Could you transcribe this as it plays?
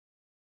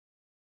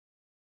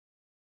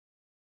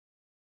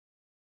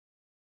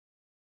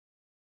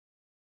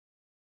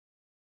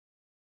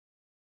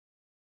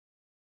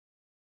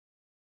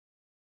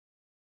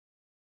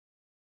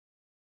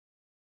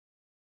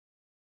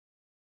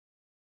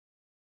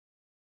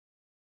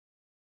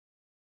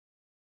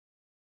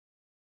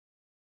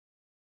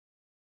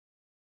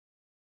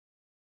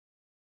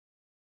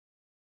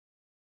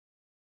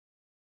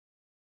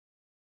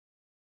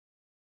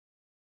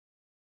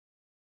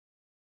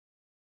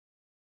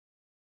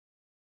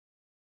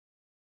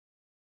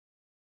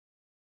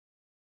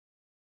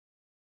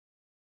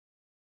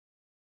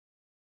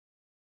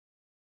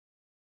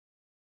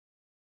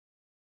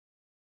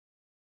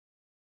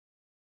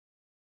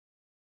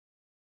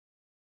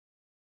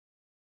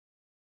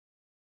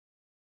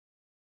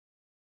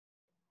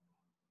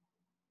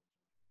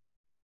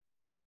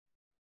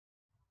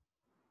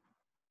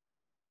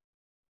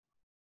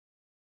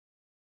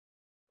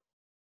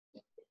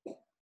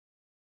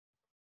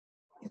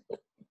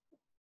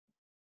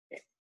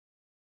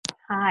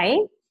Hi.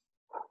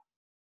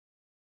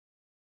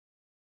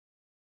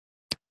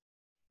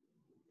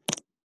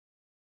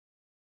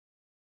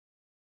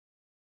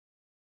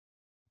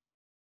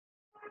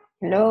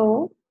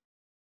 Hello.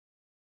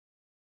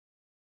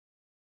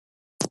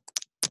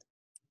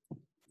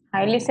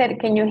 Hi, Lisette.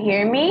 Can you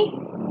hear me?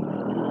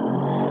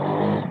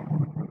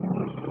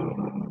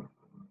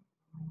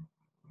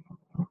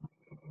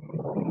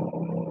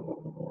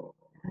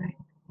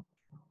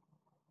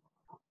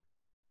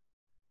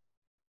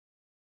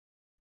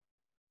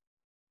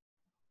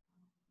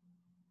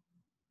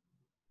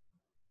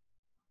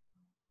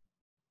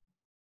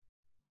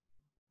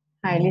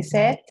 Hi,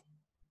 Lisette.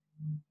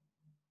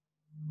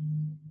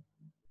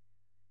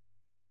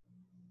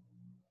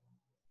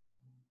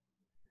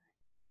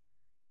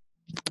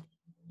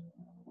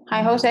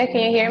 Hi, Jose. Can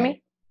you hear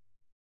me?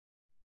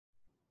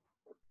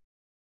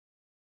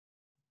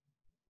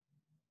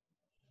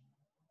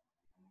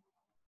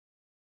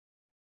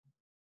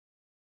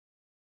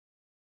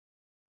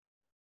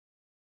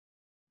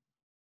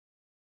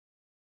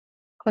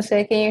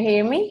 Jose, can you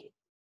hear me?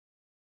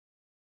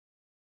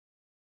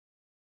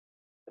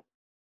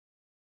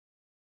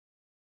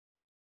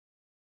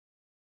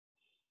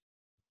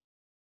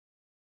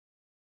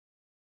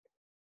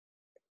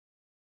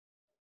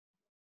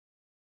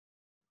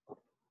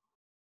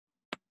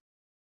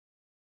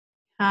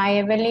 Hi,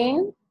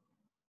 Evelyn.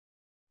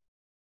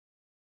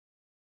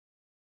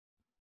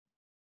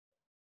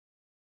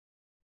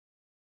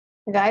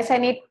 Guys, I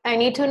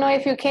need to know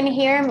if you can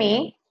hear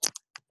me.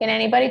 Can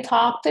anybody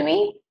talk to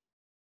me?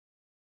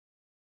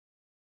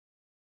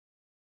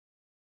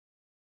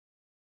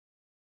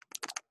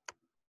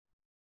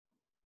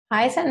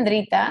 Hi,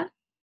 Sandrita.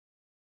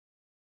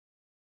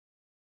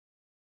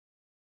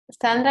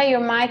 Sandra,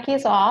 your mic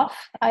is off.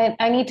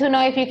 I need to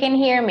know if you can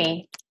hear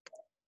me.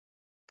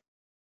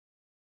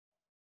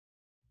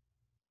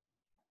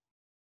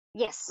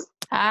 Yes.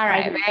 All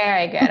right,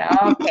 very good.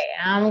 Okay,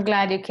 I'm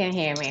glad you can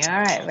hear me. All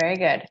right, very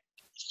good.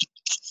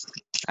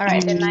 All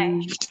right, then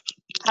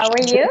how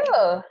are you?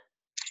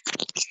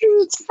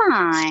 It's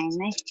fine,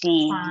 I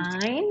think.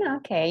 Fine,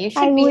 okay. You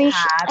should be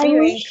happy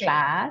you're in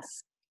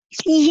class.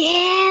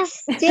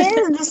 Yes,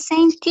 yes, the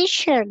same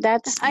teacher.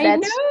 That's I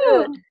good.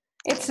 know.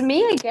 It's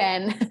me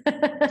again.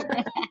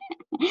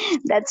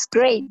 That's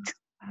great.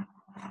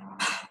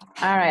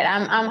 All right,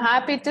 I'm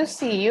happy to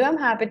see you. I'm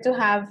happy to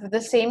have the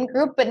same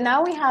group, but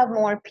now we have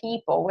more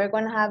people. We're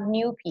going to have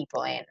new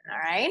people in, all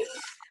right?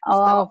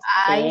 So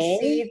I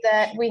see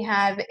that we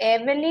have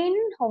Evelyn,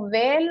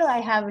 Jovel, I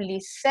have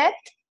Lisette,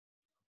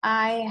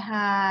 I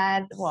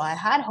had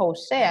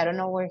Jose. I don't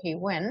know where he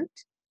went.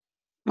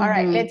 All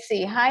right, let's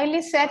see. Hi,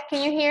 Lisette,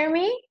 can you hear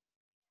me?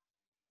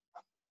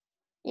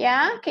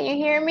 Yeah, can you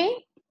hear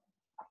me?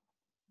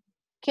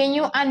 Can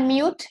you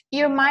unmute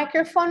your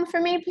microphone for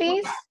me,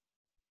 please?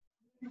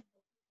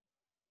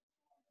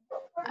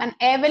 And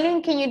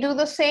Evelyn, can you do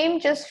the same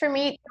just for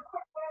me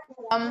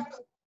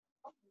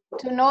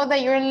to know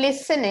that you're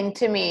listening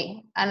to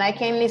me and I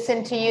can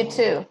listen to you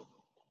too?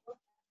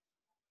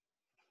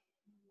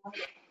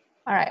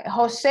 All right,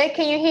 Jose,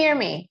 can you hear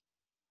me?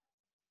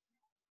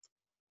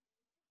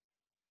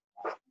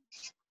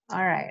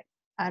 All right,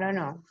 I don't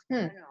know.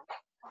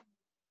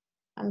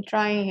 I'm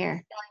trying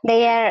here.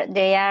 They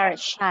are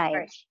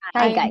shy.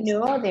 Hi I guys.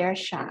 know they're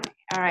shy.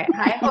 All right,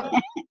 hi,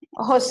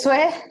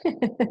 Josue.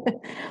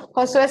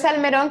 Josue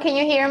Salmeron, can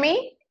you hear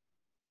me?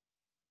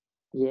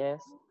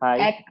 Yes,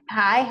 hi,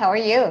 Hi, how are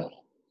you?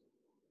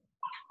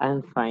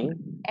 I'm fine.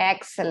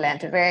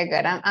 Excellent, very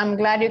good. I'm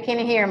glad you can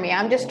hear me.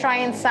 I'm just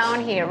trying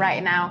sound here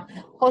right now.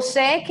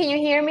 Jose, can you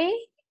hear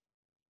me?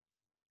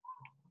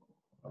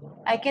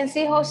 I can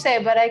see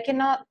Jose, but I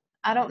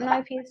don't know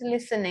if he's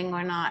listening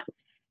or not.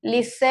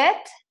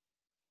 Lisette?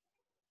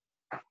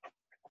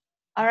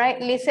 All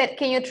right, Lisette,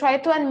 can you try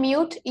to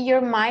unmute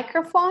your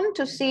microphone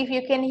to see if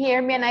you can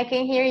hear me and I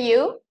can hear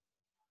you?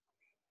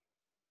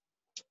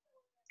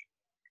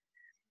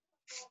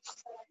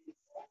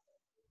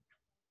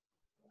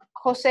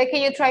 Jose,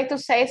 can you try to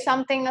say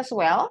something as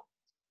well?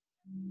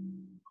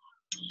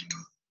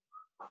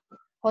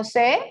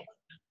 Jose?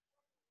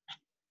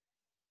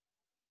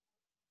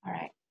 All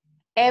right.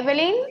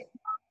 Evelyn?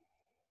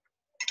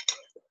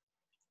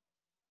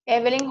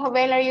 Evelyn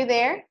Jovel, are you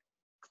there?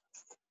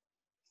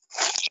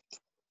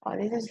 Oh,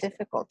 this is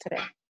difficult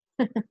today.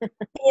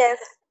 Yes,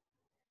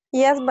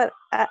 yes, but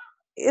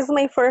it's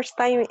my first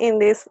time in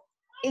this.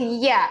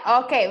 Yeah,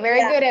 okay, very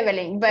good,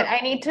 Evelyn. But I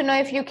need to know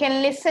if you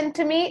can listen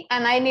to me,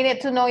 and I needed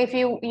to know if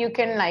you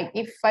can, like,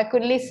 if I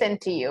could listen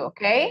to you,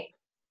 okay?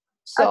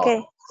 So,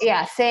 Okay.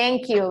 yeah,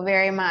 thank you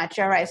very much.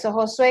 All right, so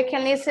Josue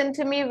can listen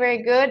to me,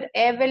 very good.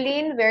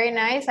 Evelyn, very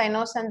nice. I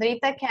know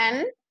Sandrita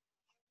can.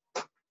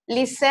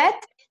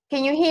 Lisette,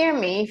 can you hear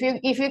me?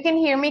 If you can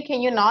hear me,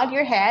 can you nod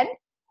your head?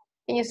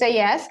 Can you say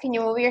yes? Can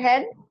you move your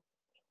head?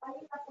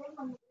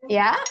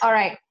 Yeah, all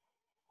right.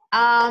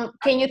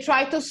 Can you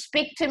try to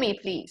speak to me,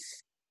 please?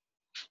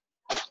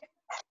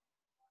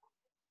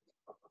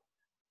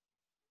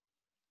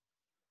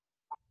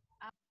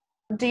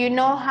 Do you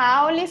know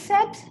how,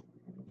 Lisette?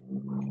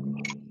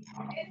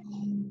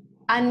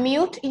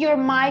 unmute your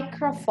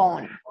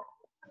microphone.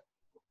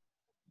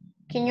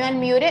 Can you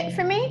unmute it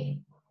for me?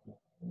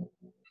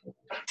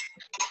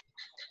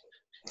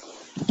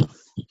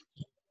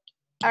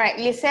 All right,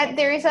 Lisette,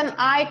 there is an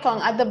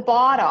icon at the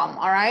bottom,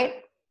 all right?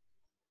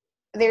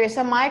 There is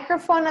a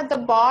microphone at the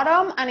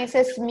bottom and it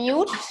says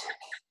mute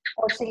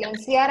or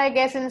silenciar, I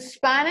guess, in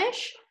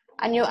Spanish,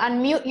 and you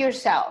unmute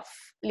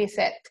yourself,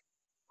 Lisette.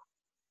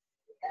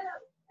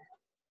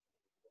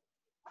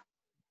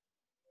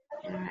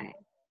 All right,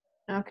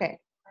 okay.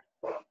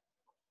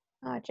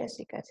 Oh,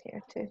 Jessica's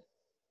here too.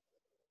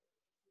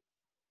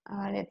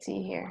 Let's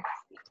see here.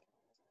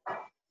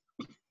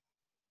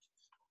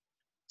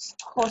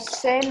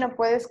 José no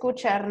puede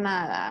escuchar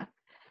nada.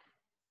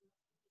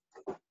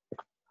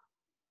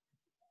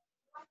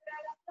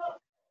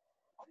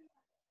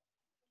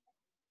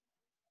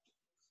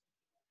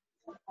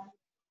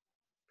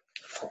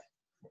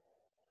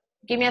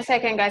 Give me a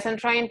second, guys. I'm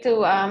trying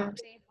to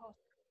see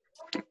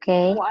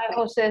Okay. why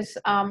José's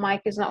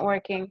mic is not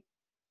working.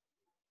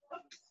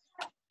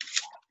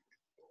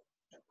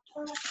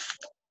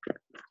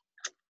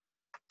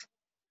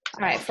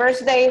 All right,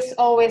 first day is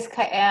always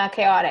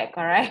chaotic,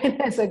 all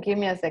right? So give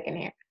me a second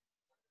here.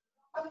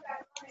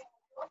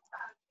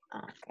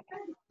 Okay.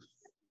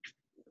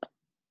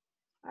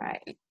 All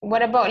right,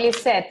 what about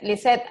Lisette?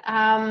 Lisette,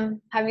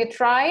 have you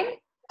tried?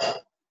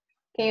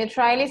 Can you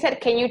try, Lisette?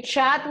 Can you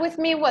chat with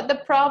me what the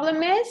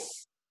problem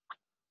is?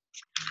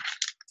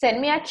 Send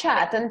me a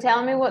chat and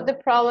tell me what the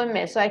problem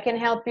is so I can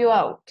help you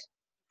out.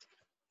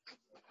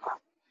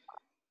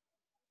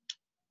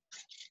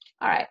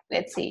 All right,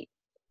 let's see.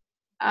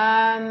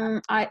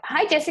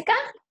 Hi, Jessica.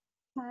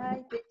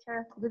 Hi,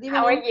 teacher. Good evening.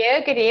 How are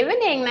you? Good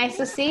evening. Nice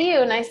to see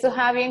you. Nice to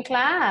have you in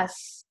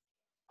class.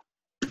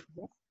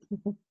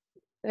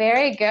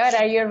 Very good.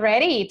 Are you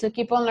ready to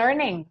keep on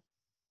learning?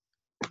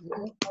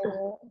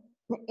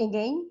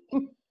 Again?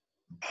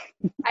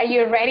 Are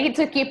you ready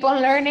to keep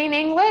on learning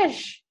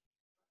English?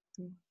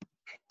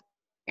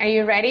 Are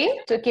you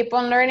ready to keep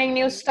on learning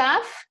new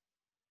stuff?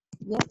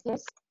 Yes,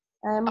 yes.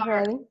 I'm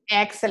ready.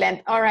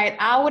 Excellent. All right,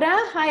 Aura.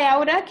 Hi,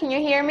 Aura. Can you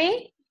hear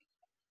me?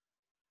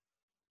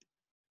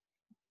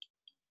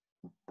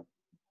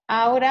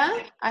 Aura,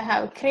 I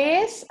have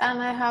Chris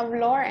and I have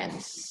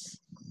Lawrence.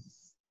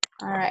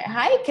 All right.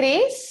 Hi,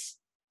 Chris.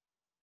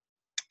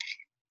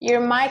 Your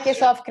mic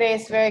is off,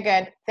 Chris. Very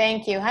good.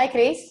 Thank you. Hi,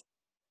 Chris.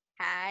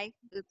 Hi,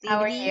 good evening. How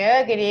are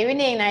you? Good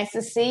evening. Nice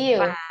to see you.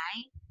 Fine.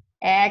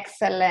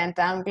 Excellent.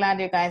 I'm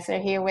glad you guys are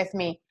here with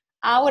me.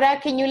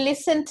 Aura, can you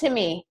listen to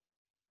me?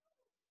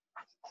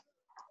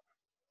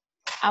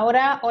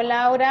 Aura,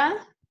 hola,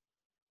 Aura.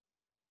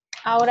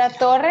 Aura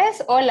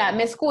Torres, hola,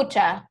 ¿me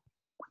escucha?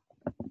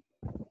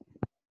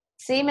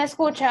 Sí, me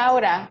escucha,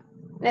 Aura.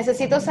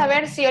 Necesito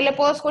saber si yo le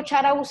puedo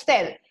escuchar a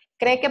usted.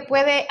 ¿Cree que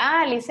puede?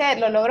 Ah, Lisette,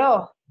 lo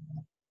logró.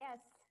 Yes.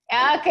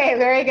 Ok,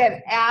 very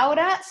good.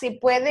 Aura, si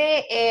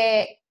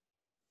puede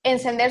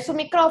encender su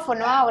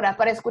micrófono, Aura,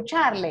 para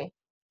escucharle.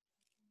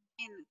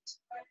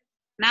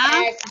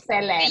 Now?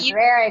 Excellent.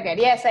 Very good.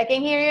 Yes, I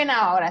can hear you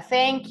now, Aura.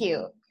 Thank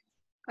you.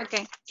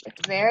 Okay.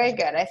 Very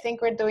good. I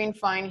think we're doing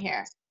fine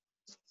here.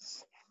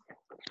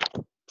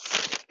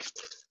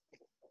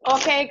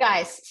 Okay,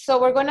 guys,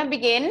 so we're going to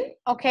begin.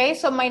 Okay,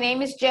 so my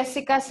name is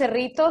Jessica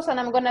Cerritos, and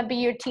I'm going to be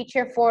your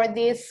teacher for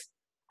this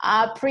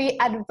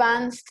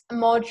pre-advanced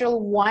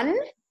module 1.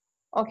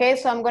 Okay,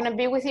 so I'm going to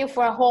be with you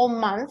for a whole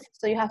month,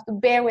 so you have to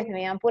bear with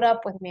me and put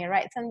up with me,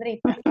 right,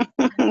 Sandrita?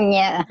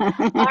 Yeah.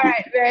 All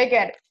right, very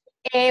good.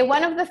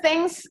 One of the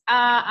things,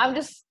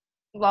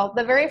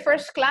 the very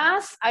first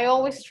class, I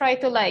always try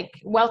to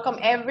welcome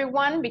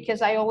everyone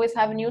because I always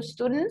have new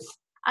students,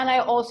 and I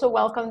also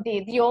welcome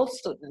the old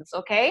students,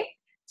 okay?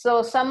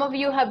 So some of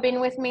you have been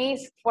with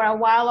me for a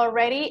while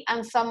already,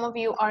 and some of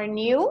you are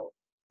new,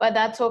 but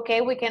that's okay.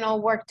 We can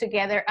all work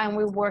together and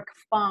we work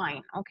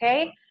fine,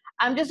 okay?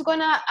 I'm just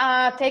gonna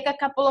take a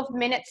couple of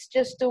minutes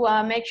just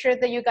to make sure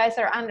that you guys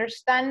are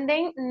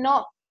understanding,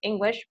 not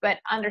English, but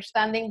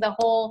understanding the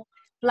whole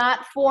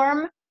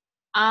platform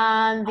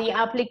and the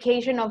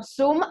application of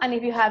Zoom, and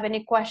if you have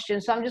any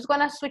questions. So I'm just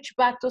gonna switch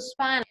back to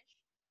Spanish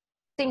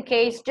in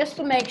case, just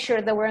to make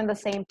sure that we're on the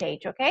same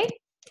page, okay?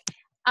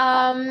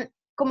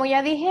 Como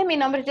ya dije, mi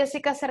nombre es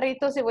Jessica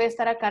Cerritos y voy a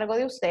estar a cargo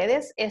de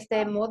ustedes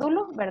este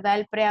módulo, ¿verdad?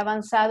 El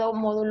preavanzado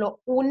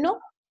módulo 1.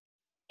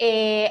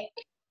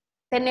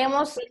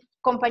 Tenemos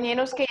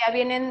compañeros que ya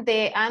vienen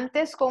de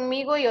antes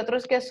conmigo y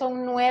otros que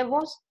son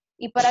nuevos.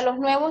 Y para los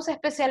nuevos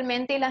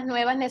especialmente y las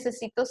nuevas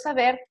necesito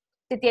saber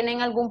si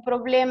tienen algún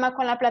problema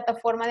con la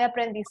plataforma de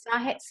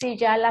aprendizaje, si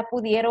ya la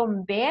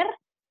pudieron ver.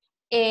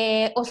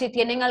 O si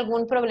tienen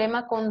algún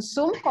problema con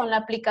Zoom, con la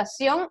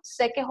aplicación.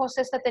 Sé que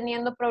José está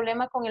teniendo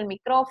problema con el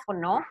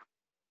micrófono,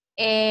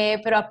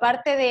 pero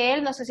aparte de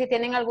él, no sé si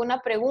tienen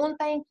alguna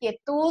pregunta,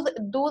 inquietud,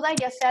 duda,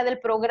 ya sea del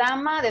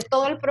programa, de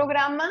todo el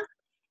programa,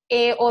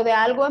 o de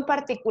algo en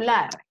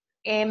particular.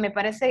 Me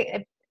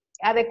parece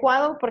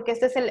adecuado porque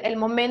este es el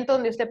momento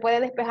donde usted puede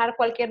despejar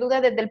cualquier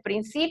duda desde el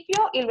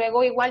principio y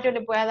luego igual yo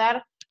le voy a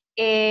dar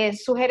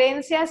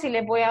sugerencias y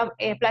les voy a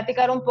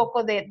platicar un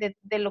poco de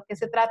lo que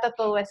se trata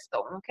todo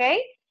esto, ¿ok?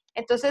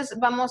 Entonces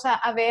vamos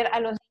a ver a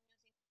los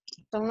niños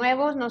que son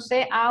nuevos, no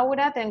sé,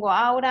 Aura, tengo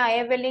a Aura, a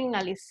Evelyn,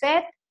 a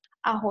Lisette,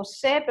 a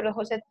José, pero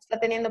José está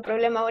teniendo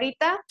problema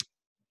ahorita.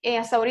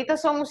 Hasta ahorita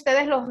son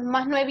ustedes los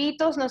más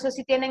nuevitos, no sé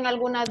si tienen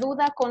alguna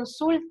duda,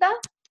 consulta.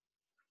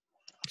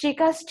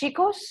 Chicas,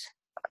 chicos.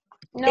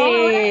 ¿No?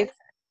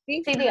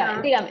 Sí, Sí,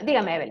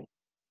 dígame, Evelyn.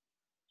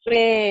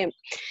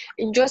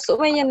 yo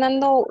estuve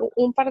llenando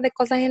un par de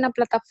cosas en la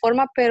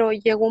plataforma, pero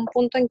llegó un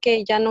punto en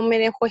que ya no me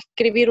dejó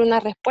escribir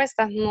unas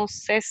respuestas. No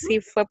sé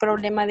si fue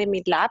problema de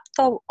mi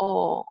laptop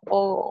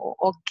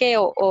o qué,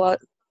 o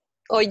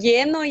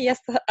lleno y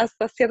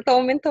hasta cierto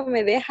momento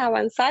me deja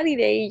avanzar y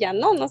de ahí ya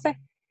no sé.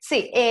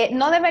 Sí,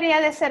 no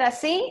debería de ser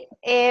así.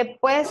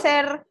 Puede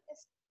ser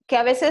que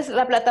a veces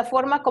la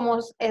plataforma como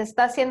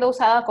está siendo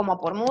usada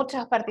como por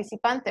muchos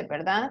participantes,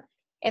 ¿verdad?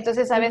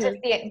 Entonces a veces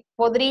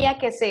podría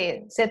que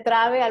se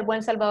trabe al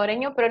buen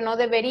salvadoreño, pero no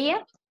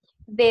debería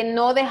de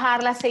no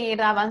dejarla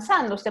seguir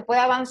avanzando. Usted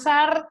puede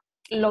avanzar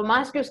lo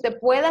más que usted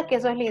pueda, que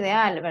eso es lo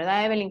ideal,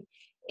 ¿verdad, Evelyn?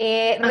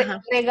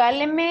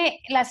 Regáleme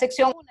la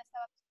sección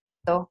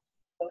 1.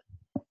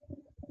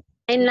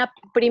 En la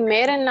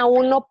primera, en la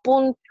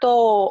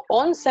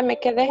 1.11 me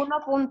quedé.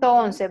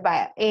 1.11,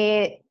 vaya.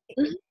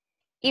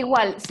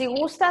 Igual, si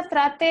gusta,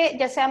 trate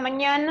ya sea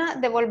mañana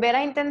de volver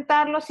a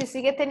intentarlo. Si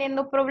sigue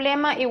teniendo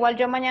problema, igual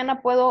yo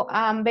mañana puedo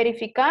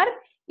verificar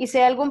y si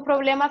hay algún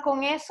problema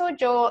con eso,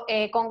 yo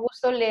con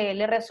gusto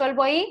le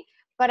resuelvo ahí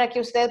para que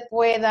usted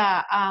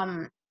pueda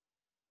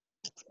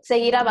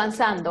seguir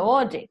avanzando.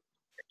 Oye.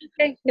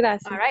 Okay,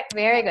 gracias. All right,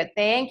 very good.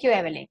 Thank you,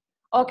 Evelyn.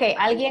 Ok,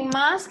 ¿alguien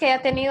más que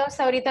haya tenido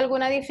hasta ahorita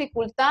alguna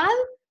dificultad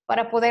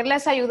para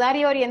poderles ayudar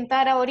y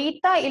orientar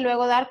ahorita y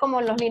luego dar como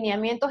los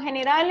lineamientos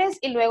generales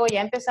y luego ya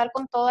empezar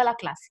con toda la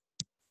clase?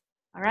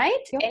 All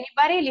right,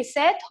 anybody,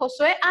 Lisette,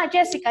 Josué,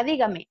 Jessica,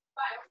 dígame.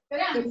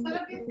 El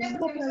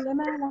mismo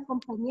problema de la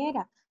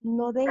compañera,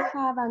 no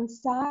deja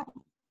avanzar,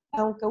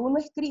 aunque uno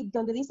escribe,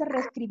 donde dice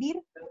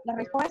reescribir la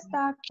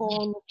respuesta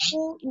con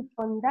who y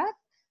con that,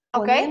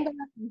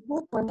 poniéndola con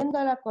who,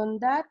 poniéndola con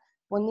that,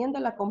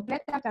 poniéndola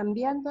completa,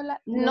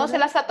 cambiándola. No se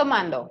la está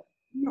tomando.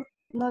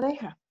 No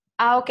deja.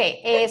 Ok.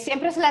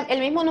 ¿Siempre es el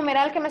mismo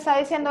numeral que me está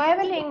diciendo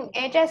Evelyn,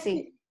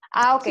 Jessie?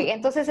 Ok. Sí.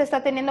 Entonces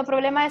está teniendo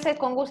problema ese.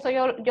 Con gusto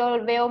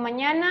yo veo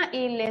mañana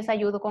y les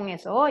ayudo con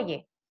eso.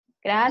 Oye,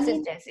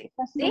 gracias, Jessie.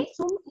 ¿Sí?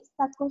 Zoom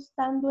está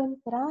costando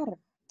entrar.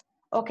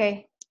 Ok.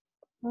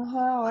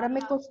 Ajá, ahora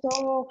me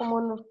costó como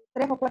unos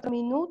 3 o 4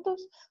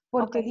 minutos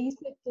porque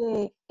dice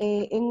que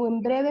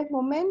en breves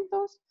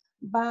momentos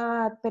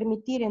va a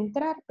permitir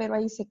entrar, pero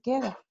ahí se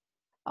queda.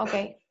 Ok.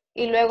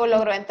 Y luego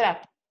logró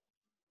entrar.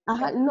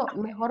 Ajá, no,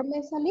 mejor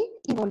me salí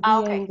y volví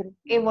a ingresar.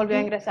 Y volvió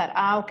a ingresar.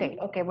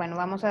 Ok, bueno,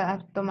 vamos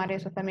a tomar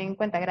eso también en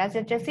cuenta.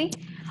 Gracias, Jessie.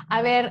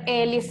 A ver,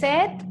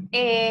 Lisette,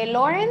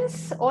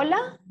 Lawrence,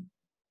 hola.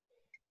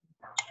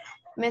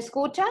 ¿Me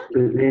escucha?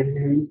 Good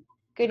evening.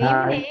 Good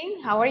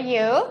evening. How are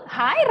you?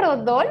 Hi,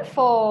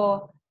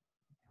 Rodolfo.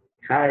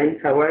 Hi,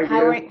 how are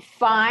you?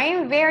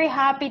 Fine. Very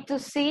happy to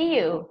see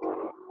you.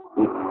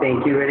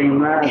 Thank you very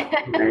much.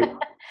 Nice.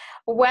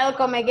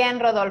 Welcome again,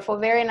 Rodolfo.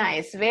 Very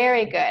nice.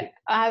 Very good.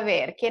 A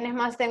ver, ¿quiénes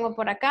más tengo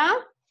por acá?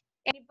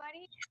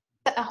 Anybody?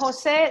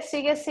 José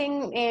sigue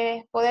sin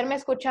poderme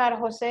escuchar.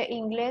 José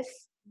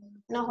inglés.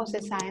 No,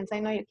 José science. I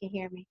know you can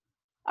hear me.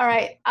 All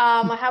right.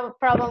 I have a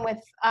problem with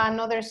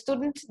another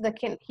student that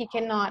he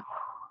cannot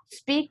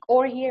speak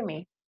or hear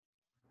me.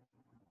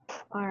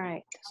 All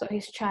right. So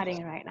he's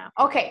chatting right now.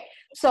 Okay.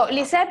 So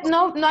Lisette,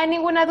 no hay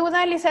ninguna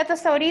duda. Lisette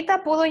hasta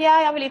ahorita pudo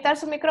ya habilitar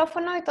su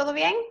micrófono y todo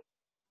bien.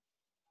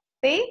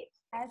 ¿Sí?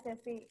 Gracias,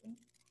 sí.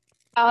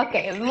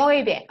 Ok,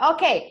 muy bien.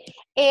 Ok,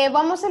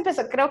 vamos a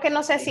empezar. Creo que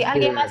no sé si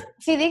alguien más.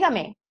 Sí,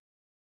 dígame.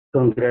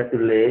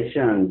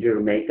 Congratulations, your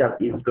makeup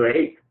is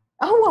great.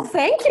 Oh, well,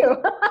 thank you.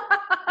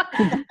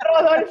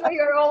 Rodolfo,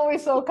 you're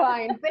always so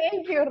kind.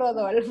 Thank you,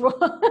 Rodolfo.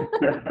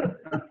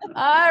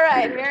 All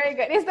right, very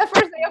good. It's the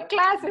first day of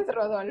classes,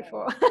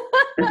 Rodolfo.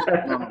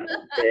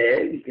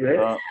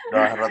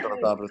 Hace rato lo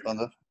estaba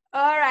prestando.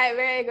 All right,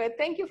 very good.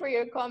 Thank you for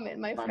your comment,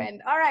 my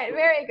friend. All right,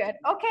 very good.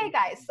 Okay,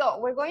 guys, so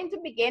we're going to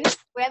begin.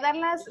 Voy a dar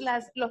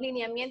los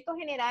lineamientos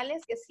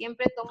generales que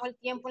siempre tomo el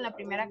tiempo en la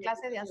primera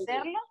clase de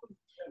hacerlo,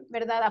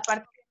 ¿verdad?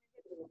 Aparte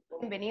de la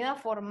bienvenida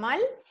formal.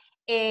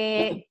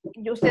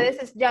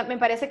 Ustedes ya me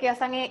parece que ya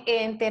están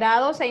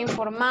enterados e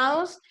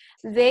informados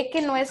de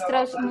que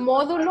nuestros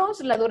módulos,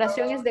 la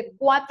duración es de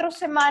 4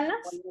 semanas,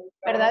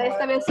 ¿verdad?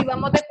 Esta vez sí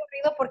vamos de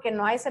corrido porque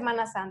no hay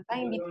Semana Santa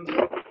en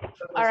between.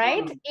 All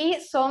right, y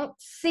son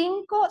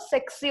 5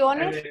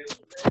 secciones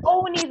o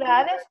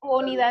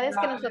unidades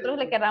que nosotros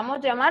le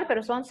queramos llamar,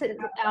 pero son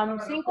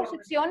 5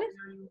 secciones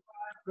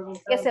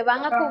que se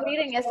van a cubrir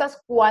en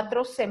estas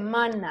 4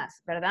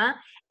 semanas, ¿verdad?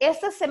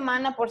 Esta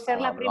semana, por ser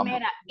la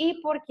primera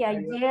y porque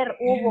ayer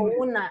hubo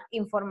una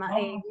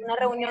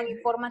reunión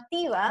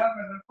informativa,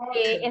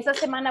 esta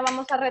semana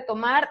vamos a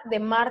retomar de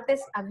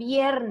martes a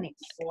viernes,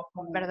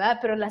 ¿verdad?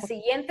 Pero las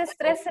siguientes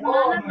 3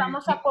 semanas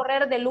vamos a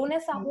correr de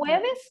lunes a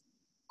jueves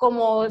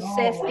como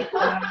se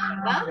estipula,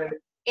 ¿verdad?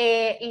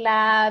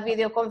 La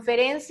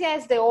videoconferencia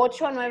es de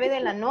 8 a 9 de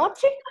la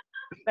noche,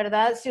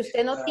 ¿verdad? Si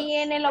usted no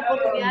tiene la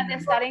oportunidad de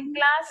estar en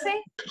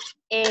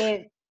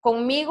clase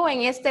conmigo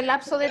en este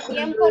lapso de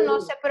tiempo, no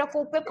se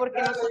preocupe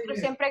porque nosotros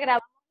siempre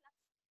grabamos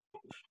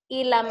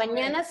y la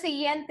mañana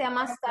siguiente a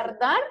más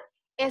tardar,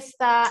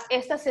 esta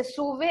se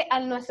sube a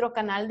nuestro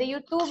canal de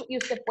YouTube y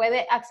usted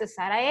puede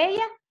accesar a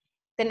ella.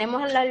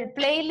 Tenemos el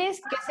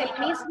playlist, que es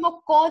el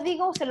mismo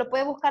código, se lo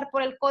puede buscar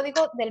por el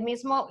código del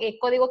mismo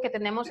código que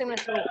tenemos en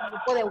nuestro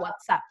grupo de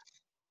WhatsApp,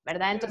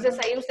 ¿verdad? Entonces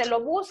ahí usted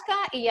lo busca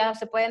y ya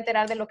se puede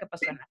enterar de lo que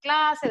pasó en la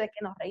clase, de qué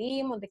nos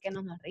reímos, de qué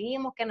no nos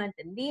reímos, qué no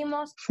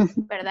entendimos,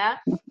 ¿verdad?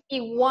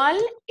 Igual,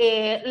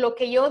 lo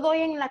que yo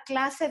doy en la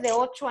clase de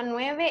 8 a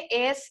 9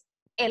 es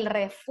el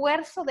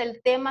refuerzo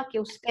del tema que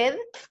usted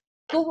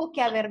tuvo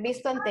que haber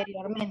visto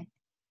anteriormente,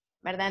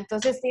 ¿verdad?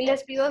 Entonces sí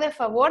les pido de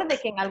favor de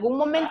que en algún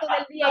momento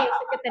del día, yo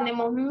sé que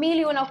tenemos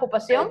 1001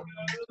 ocupación,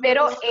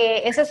 pero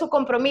ese es su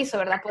compromiso,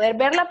 ¿verdad? Poder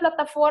ver la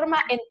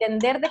plataforma,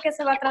 entender de qué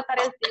se va a tratar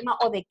el tema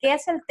o de qué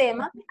es el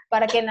tema,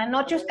 para que en la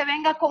noche usted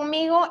venga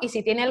conmigo y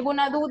si tiene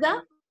alguna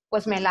duda,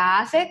 pues me la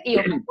hace y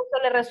yo con gusto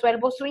le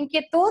resuelvo su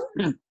inquietud.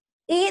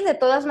 Y de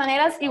todas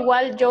maneras,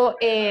 igual yo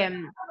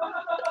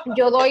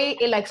doy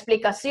la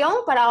explicación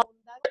para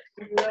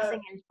ahondar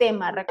en el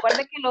tema.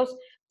 Recuerde que los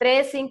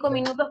 3-5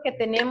 minutos que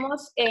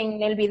tenemos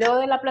en el video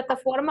de la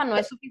plataforma no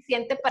es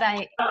suficiente para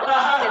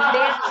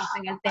entendernos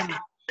en el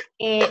tema.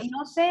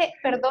 No sé,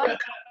 perdón,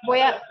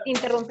 voy a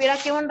interrumpir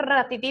aquí un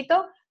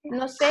ratitito.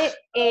 No sé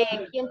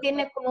quién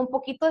tiene como un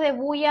poquito de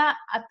bulla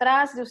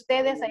atrás de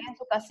ustedes, ahí en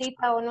su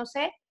casita o no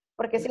sé,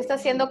 porque sí está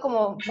haciendo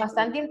como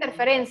bastante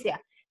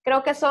interferencia.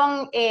 Creo que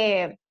son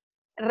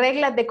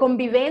reglas de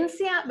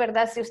convivencia,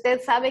 ¿verdad? Si usted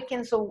sabe que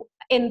en su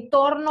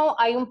entorno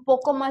hay un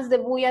poco más de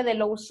bulla de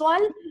lo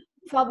usual,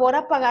 favor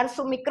apagar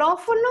su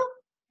micrófono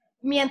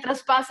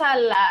mientras pasa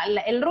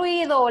el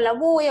ruido o la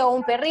bulla o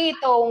un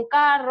perrito o un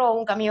carro o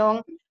un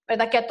camión,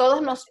 ¿verdad? Que a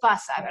todos nos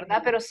pasa,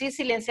 ¿verdad? Pero sí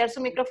silenciar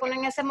su micrófono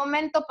en ese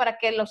momento para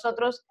que los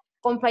otros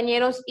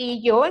compañeros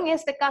y yo en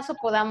este caso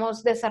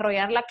podamos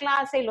desarrollar la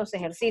clase y los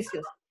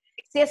ejercicios.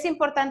 Sí es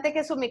importante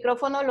que su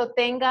micrófono lo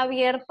tenga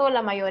abierto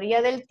la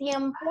mayoría del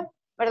tiempo,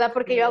 ¿verdad?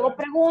 Porque yo hago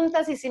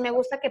preguntas y sí me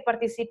gusta que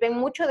participen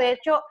mucho. De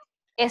hecho,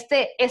 esta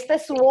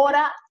es su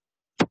hora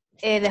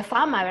de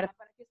fama, ¿verdad?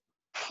 Para que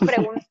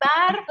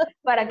preguntar,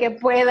 para que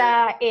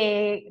pueda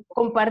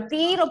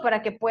compartir o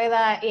para que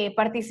pueda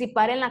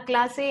participar en la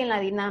clase y en la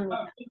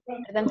dinámica,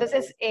 ¿verdad?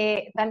 Entonces,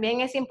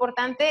 también es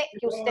importante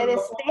que usted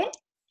esté.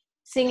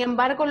 Sin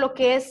embargo, lo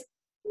que es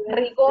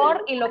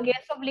rigor y lo que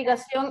es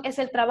obligación es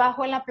el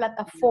trabajo en la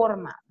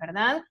plataforma,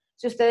 ¿verdad?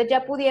 Si ustedes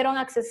ya pudieron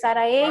accesar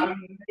a ella,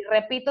 y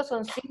repito,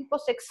 son 5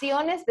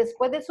 secciones.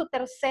 Después de su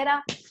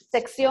tercera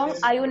sección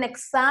hay un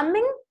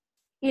examen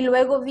y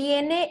luego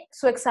viene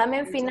su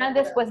examen final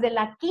después de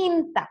la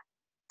quinta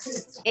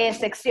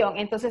sección.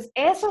 Entonces,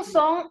 esos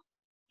son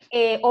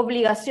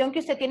obligación que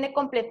usted tiene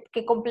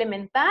que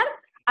complementar,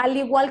 al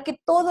igual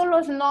que todos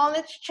los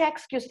knowledge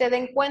checks que usted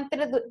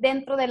encuentre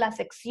dentro de las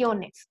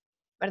secciones,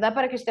 ¿verdad?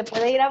 Para que usted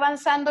pueda ir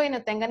avanzando y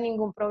no tenga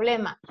ningún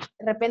problema.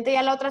 De repente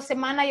ya la otra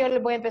semana yo le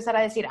voy a empezar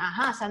a decir,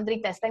 ajá,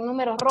 Sandrita, está en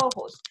números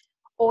rojos.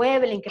 O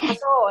Evelyn, ¿qué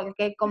pasó?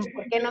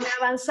 ¿Por qué no me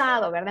ha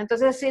avanzado? ¿Verdad?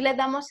 Entonces sí les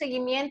damos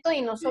seguimiento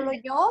y no solo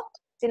yo,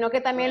 sino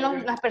que también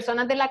las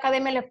personas de la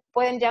academia les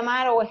pueden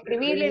llamar o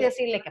escribirle y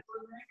decirle que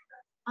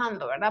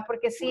ando, ¿verdad?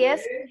 Porque sí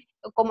es,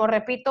 como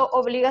repito,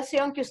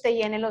 obligación que usted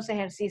llene los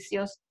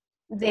ejercicios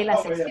de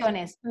las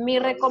secciones. Mi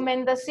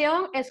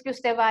recomendación es que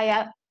usted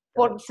vaya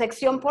por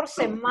sección por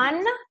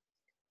semana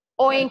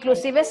o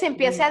inclusive se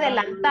empiece a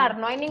adelantar.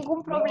 No hay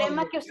ningún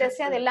problema que usted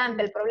se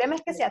adelante, el problema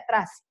es que se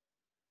atrase,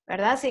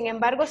 ¿verdad? Sin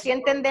embargo, sí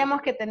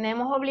entendemos que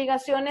tenemos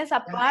obligaciones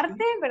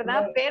aparte,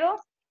 ¿verdad? Pero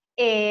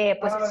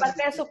pues es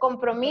parte de su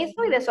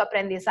compromiso y de su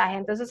aprendizaje,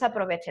 entonces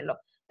aprovéchelo.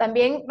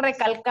 También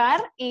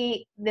recalcar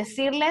y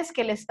decirles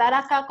que el estar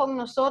acá con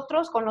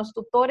nosotros, con los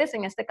tutores,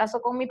 en este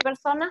caso con mi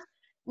persona,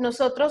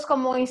 nosotros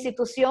como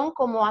institución,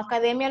 como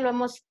academia, lo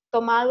hemos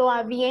tomado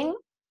a bien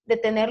de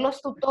tener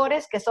los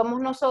tutores, que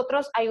somos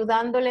nosotros,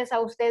 ayudándoles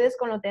a ustedes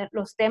con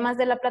los temas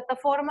de la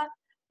plataforma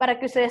para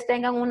que ustedes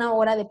tengan una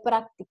hora de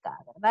práctica,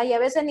 ¿verdad? Y a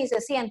veces ni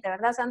se siente,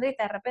 ¿verdad,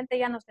 Sandrita? De repente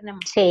ya nos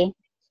tenemos. Sí.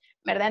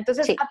 ¿Verdad?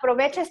 Entonces, sí.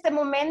 aprovecha este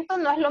momento,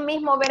 no es lo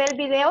mismo ver el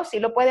video,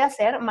 sí lo puede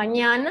hacer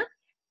mañana,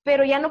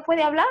 pero ya no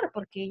puede hablar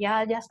porque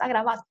ya está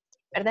grabado,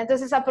 ¿verdad?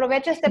 Entonces,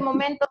 aprovecha este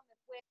momento para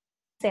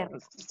hacerlo,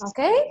 ¿ok?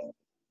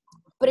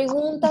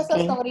 Preguntas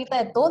hasta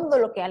ahorita de todo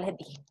lo que ya les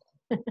dije.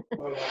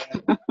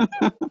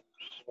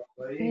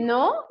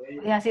 ¿No?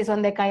 Y así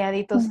son de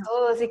calladitos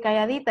todos y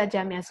calladitas,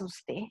 ya me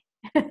asusté.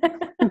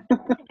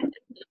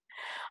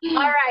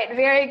 All right,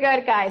 very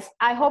good, guys.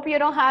 I hope you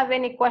don't have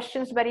any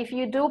questions, but if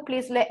you do,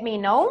 please let me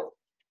know.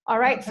 All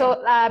right, okay.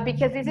 So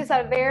because this is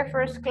our very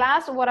first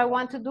class, what I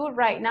want to do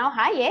right now,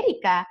 hi,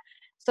 Erika.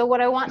 So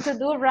what I want to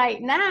do right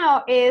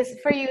now is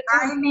for you to,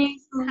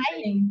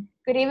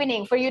 good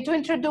evening, for you to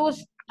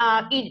introduce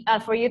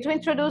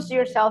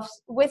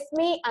yourselves with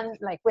me and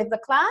like with the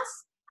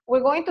class.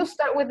 We're going to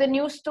start with the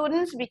new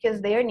students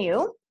because they're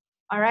new.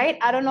 All right.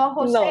 I don't know,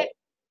 Jose. No.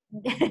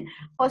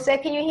 Jose,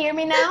 can you hear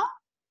me now?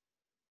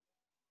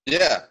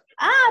 Yeah.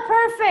 Ah,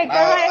 perfect.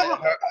 Now All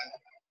right.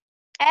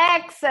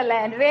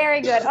 Excellent.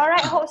 Very good. All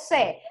right,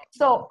 Jose.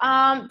 So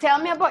tell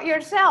me about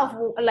yourself,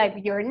 like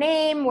your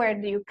name, where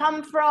do you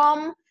come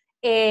from?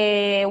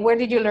 Where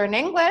did you learn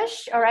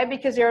English? All right,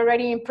 because you're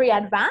already in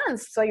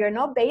pre-advanced, so you're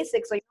no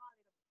basic, so you know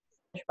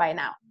English by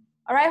now.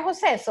 All right,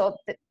 Jose, so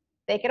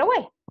take it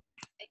away.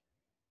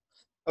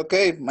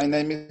 Okay, my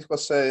name is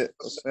Jose,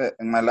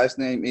 and my last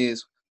name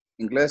is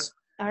Ingles.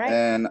 All right.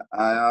 And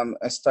I am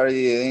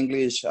studying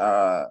English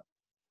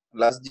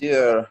last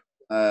year.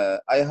 I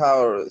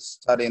have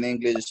studied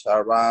English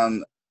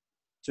around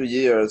 2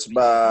 years,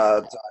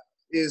 but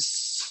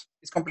it's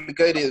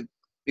complicated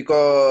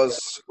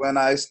because when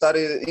I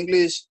studied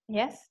English,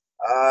 yes,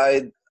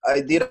 I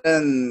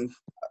didn't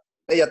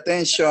pay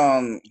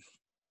attention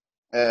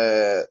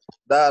that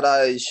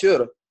I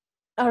should.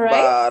 All right.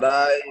 But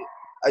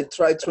I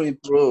try to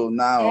improve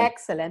now.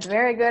 Excellent.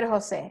 Very good,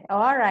 Jose.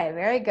 All right.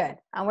 Very good.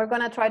 And we're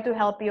going to try to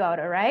help you out.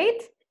 All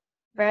right.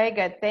 Very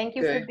good. Thank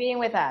you for being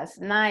with us.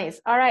 Nice.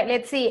 All right.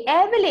 Let's see.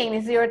 Evelyn,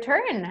 it's your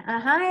turn.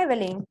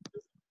 Evelyn.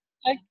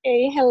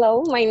 Okay,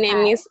 hello. My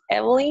name is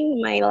Evelyn.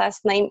 My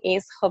last name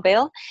is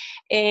Jobel,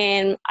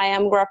 and I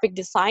am graphic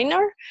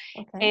designer.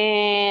 Okay.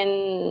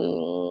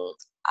 And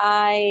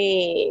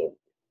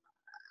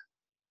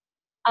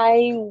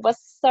I was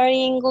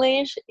studying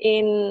English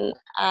in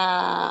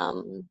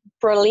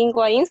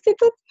ProLingua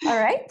Institute. All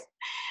right.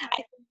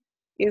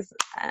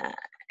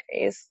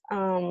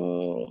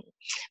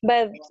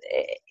 But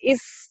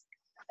it's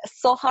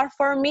so hard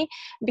for me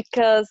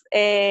because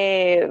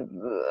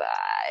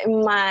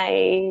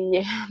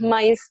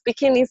my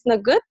speaking is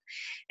not good,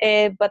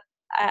 but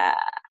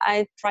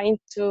I'm trying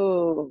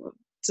to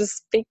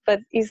speak, but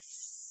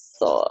it's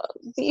so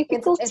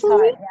difficult it's to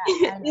hard.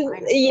 me.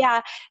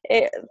 Yeah,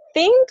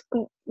 think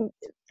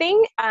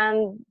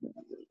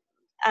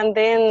and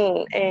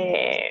then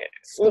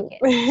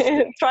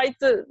try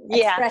to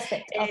express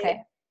it.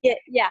 Okay.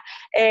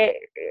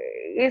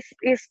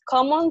 It's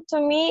common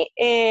to me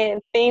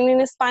think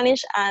in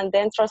Spanish and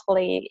then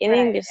translate in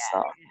English.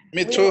 So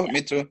me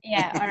too.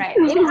 Yeah, all right.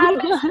 It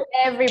happens to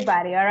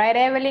everybody, all right?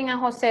 Evelyn and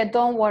Jose,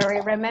 don't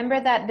worry. Remember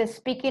that the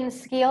speaking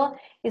skill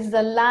is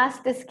the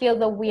last skill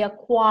that we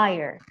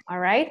acquire, all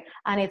right?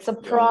 And it's a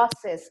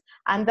process.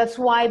 And that's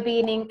why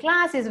being in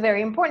class is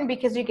very important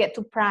because you get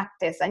to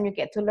practice and you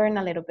get to learn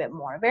a little bit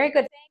more. Very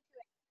good. Thank you.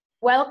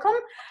 Welcome.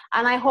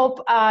 And I hope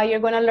you're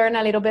going to learn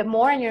a little bit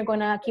more and you're going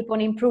to keep on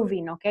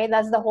improving, okay?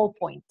 That's the whole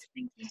point.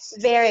 Thank you.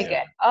 Very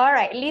good. All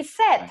right,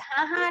 Lisette.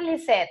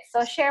 Lisette.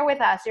 So share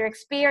with us your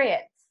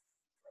experience.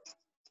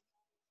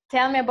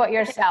 Tell me about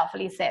yourself,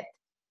 Lisette.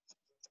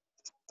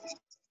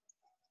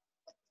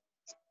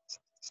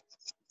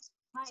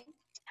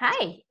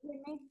 Hi.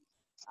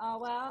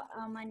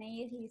 My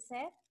name is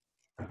Lisette.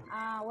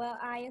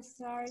 I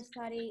started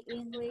studying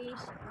English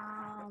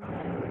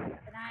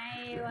when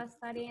I was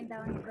studying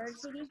the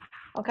university.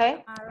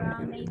 Okay.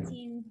 Around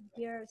 18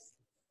 years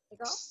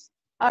ago.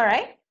 All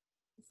right.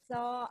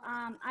 So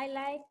I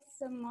like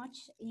so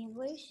much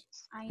English.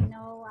 I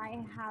know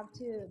I have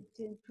to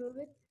improve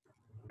it.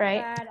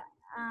 Right. But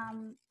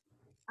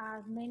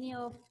as many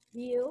of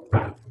you,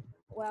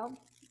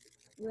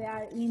 we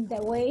are in the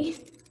way.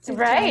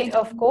 Right,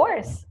 of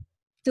course.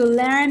 To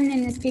learn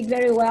and speak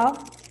very well.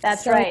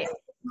 That's right.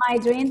 It's my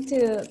dream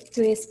to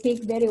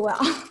speak very well.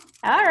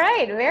 All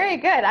right, very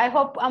good. I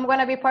hope I'm going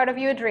to be part of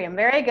your dream.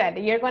 Very good.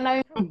 You're going to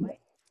improve.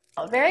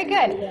 Very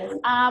good. Yes.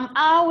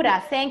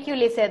 Aura, thank you,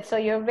 Lisette. So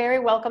you're very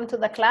welcome to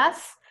the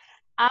class.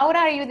 Aura,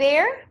 are you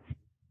there?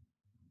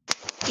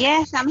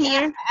 Yes, I'm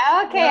here.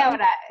 Okay,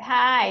 Aura.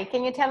 Hi.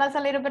 Can you tell us a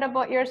little bit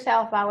about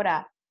yourself,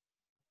 Aura?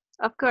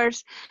 Of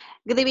course.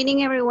 Good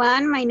evening,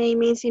 everyone. My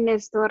name is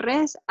Ines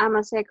Torres. I'm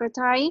a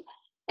secretary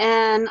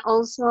and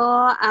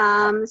also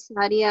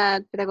study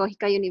at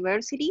Pedagogica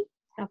University.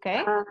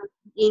 Okay.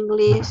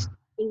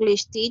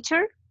 English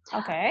teacher.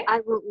 Okay.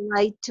 I would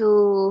like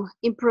to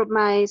improve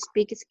my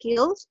speaking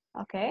skills.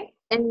 Okay.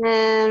 And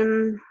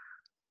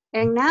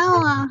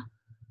now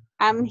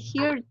I'm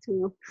here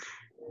to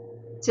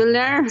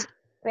learn.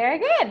 Very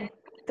good.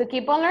 To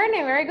keep on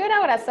learning. Very good,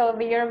 Aura. So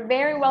you're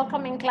very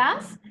welcome in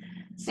class.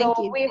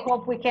 So we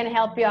hope we can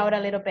help you out a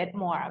little bit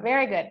more.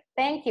 Very good.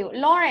 Thank you.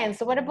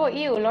 Lawrence, what about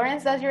you?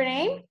 Lawrence, that's your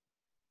name?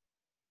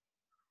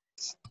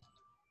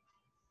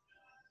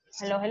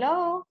 Hello,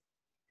 hello.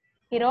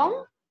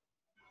 Hiron?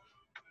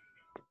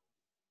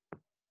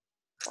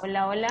 Hola,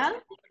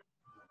 hola.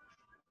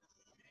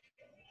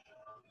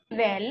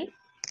 Well.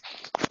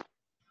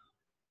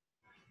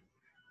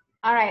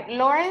 All right,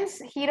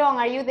 Lawrence, Hiron,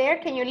 are you there?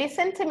 Can you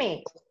listen to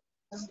me?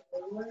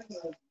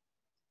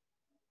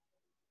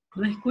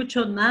 No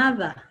escucho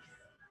nada.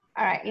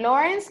 All right,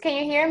 Lawrence, can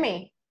you hear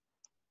me?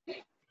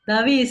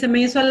 David, se me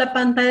hizo la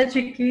pantalla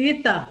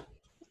chiquita.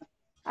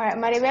 All right,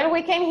 Maribel,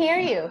 we can hear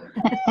you.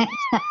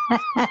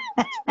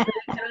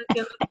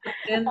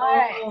 All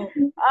right.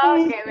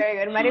 Okay, very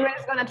good. Maribel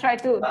is going to try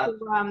to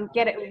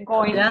get it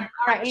going. All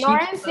right,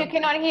 Lawrence, you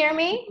cannot hear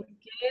me?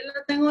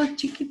 La tengo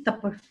chiquita,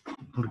 pues.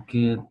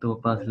 Porque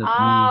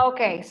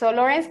okay. So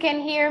Lawrence can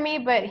hear me,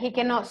 but he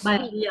cannot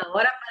speak.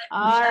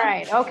 All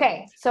right.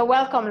 Okay. So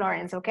welcome,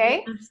 Lawrence.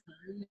 Okay.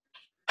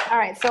 All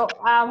right. So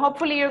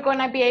hopefully you're going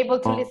to be able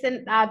to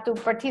listen to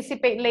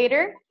participate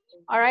later.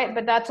 All right,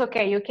 but that's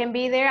okay. You can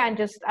be there and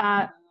just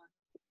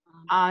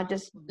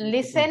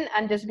listen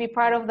and just be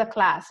part of the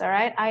class. All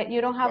right.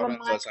 You don't have a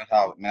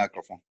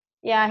microphone.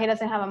 Yeah, he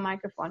doesn't have a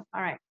microphone.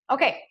 All right.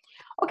 Okay.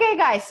 Okay,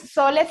 guys.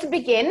 So let's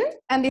begin.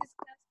 And this is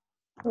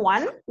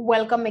one.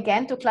 Welcome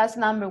again to class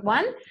number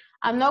 1.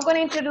 I'm not going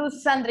to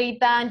introduce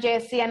Sandrita and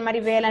Jessie and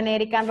Maribel and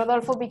Erika and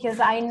Rodolfo because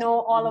I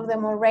know all of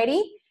them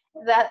already.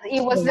 That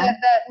it was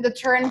the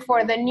turn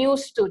for the new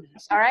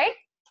students. All right.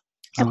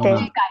 Okay,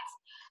 guys.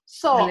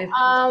 So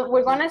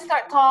we're going to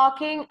start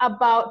talking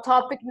about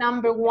topic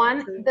number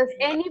 1. Does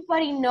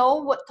anybody know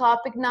what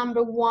topic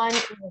number 1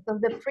 is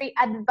of the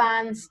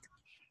pre-advanced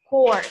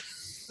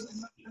course?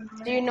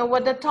 Do you know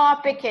what the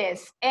topic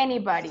is?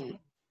 Anybody?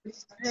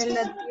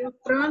 Relative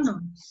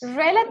pronouns.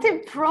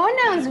 Relative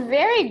pronouns.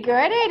 Very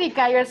good,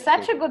 Erika. You're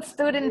such a good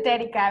student,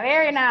 Erika.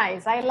 Very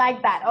nice. I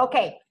like that.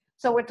 Okay.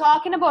 So we're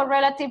talking about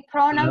relative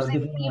pronouns this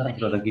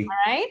evening. All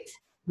right?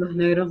 Los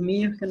negros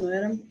míos que no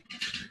eran.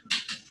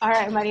 All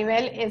right,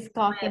 Maribel is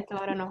talking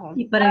to I don't know who.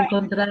 Y para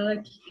encontrar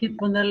aquí que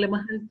ponerle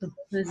más alto.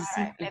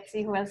 Right, let's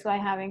see who else do I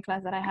have in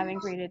class that I haven't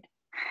greeted.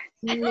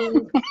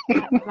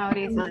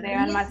 Mauricio there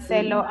and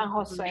Marcelo and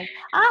Josue.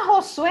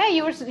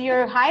 Josue,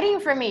 you're hiding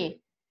from me.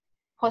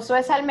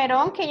 Josue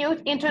Salmerón, can you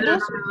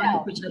introduce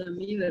yourself?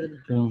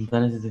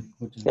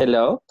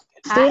 Hello.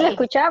 Sí, le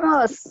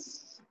escuchamos.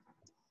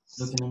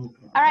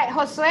 All right,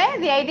 Josue,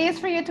 the idea is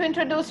for you to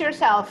introduce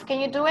yourself. Can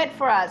you do it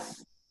for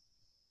us?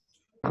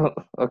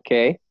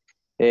 Okay.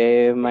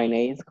 My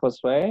name is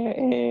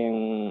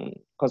Josue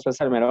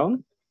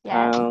Salmerón.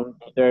 Yeah. I'm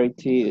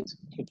 32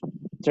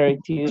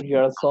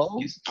 years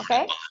old.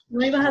 Okay.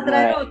 ¿No ibas a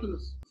traer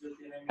otros?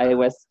 I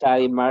was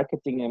studying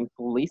marketing and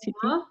publicity.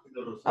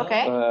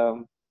 Okay.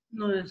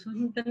 No, esos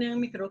no tenían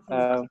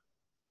micrófono.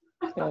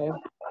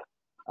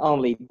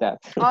 Only that.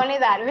 Only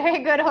that. Very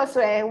good,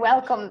 Josue.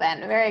 Welcome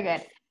then. Very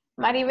good.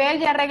 Maribel,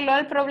 ¿ya arregló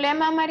el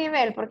problema,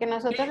 Maribel? Porque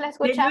nosotros la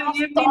escuchamos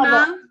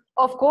todo.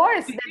 Of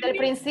course, desde el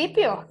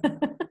principio.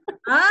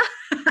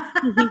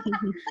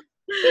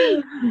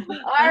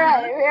 All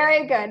right,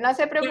 very good. No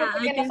se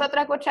preocupe que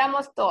nosotros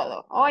escuchamos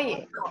todo.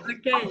 Oye.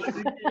 Okay.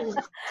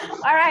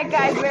 All right,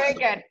 guys, very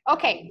good.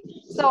 Okay,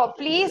 so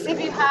please, if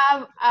you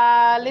have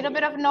a little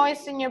bit of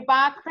noise in your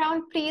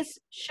background, please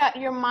shut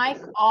your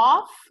mic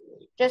off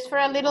just for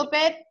a little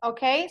bit,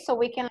 okay? So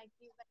we can,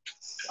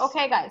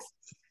 okay, guys.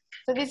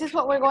 So this is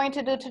what we're going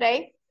to do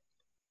today.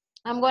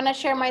 I'm going to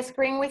share my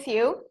screen with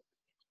you,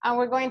 and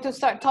we're going to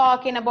start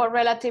talking about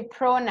relative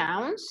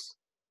pronouns.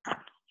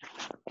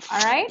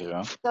 All right,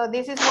 so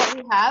this is what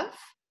we have.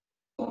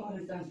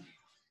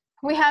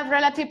 We have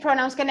relative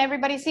pronouns. Can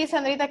everybody see?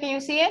 Sandrita, can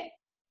you see it?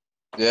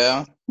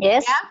 Yeah.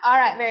 Yes. Yeah, all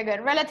right, very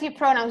good. Relative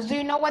pronouns, do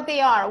you know what they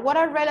are? What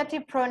are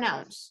relative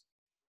pronouns?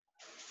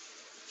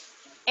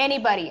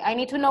 Anybody? I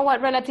need to know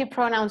what relative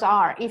pronouns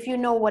are, if you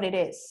know what it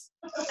is.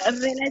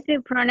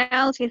 Relative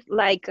pronouns is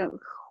like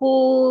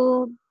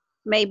who,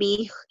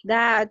 maybe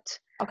that.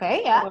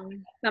 Okay, yeah.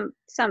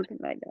 Something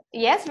like that.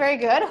 Yes, very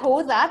good.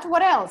 Who, that,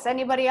 what else?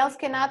 Anybody else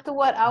can add to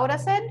what Aura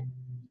said?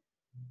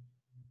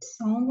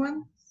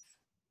 Someone?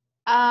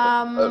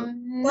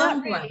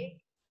 Not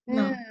really.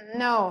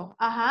 No.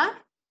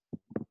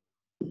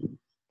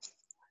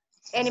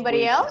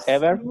 Anybody else?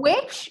 Ever.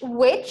 Which?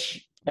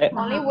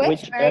 Only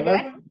which, very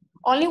good.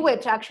 Only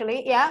which,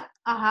 actually, yeah.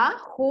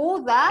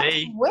 Who, that,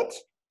 they.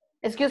 Which?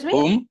 Excuse me?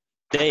 Whom?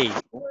 They.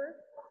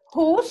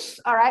 Whose,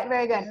 all right,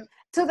 very good.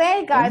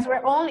 Today, guys,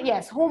 we're only,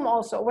 yes, whom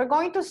also. We're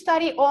going to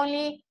study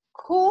only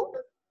who,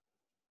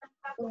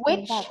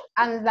 which,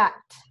 and that,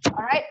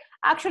 all right?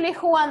 Actually,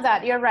 who and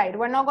that, you're right.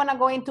 We're not gonna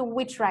go into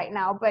which right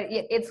now, but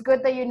it's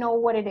good that you know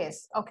what it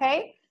is,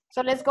 okay?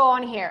 So let's go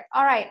on here.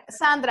 All right,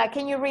 Sandra,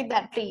 can you read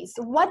that, please?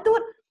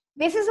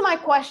 This is my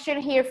question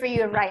here for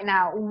you right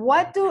now.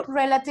 What do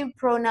relative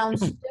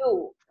pronouns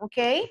do,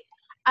 okay?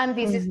 And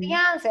this is the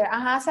answer.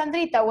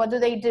 Sandrita, what do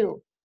they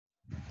do?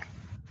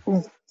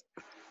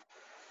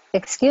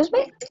 Excuse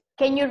me?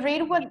 Can you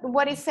read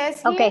what it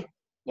says here? Okay.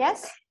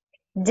 Yes?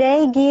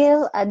 They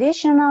give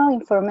additional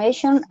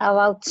information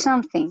about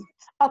something.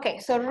 Okay,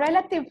 so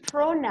relative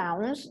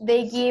pronouns,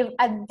 they give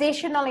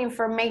additional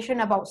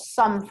information about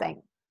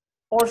something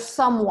or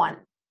someone,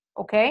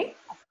 okay?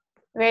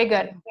 Very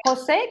good.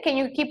 Jose, can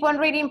you keep on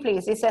reading,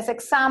 please? It says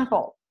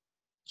example.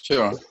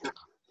 Sure.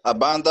 A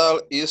vandal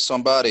is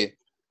somebody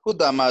who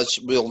damages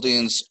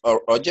buildings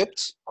or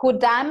objects. Who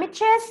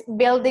damages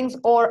buildings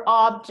or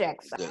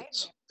objects. Right?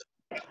 Yes.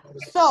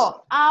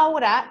 So,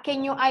 Aura,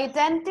 can you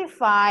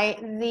identify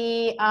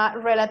the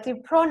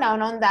relative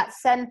pronoun on that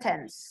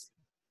sentence?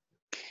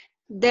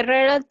 The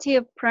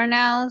relative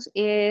pronouns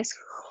is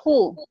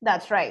who.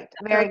 That's right.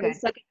 Very good.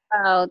 Talking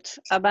about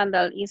a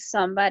vandal is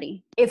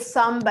somebody. It's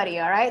somebody,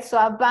 all right? So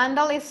a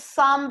vandal is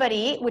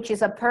somebody, which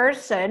is a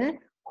person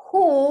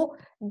who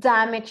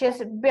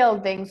damages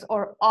buildings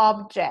or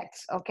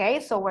objects,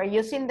 okay? So we're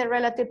using the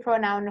relative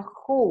pronoun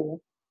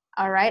who,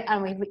 all right?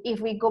 And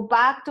if we go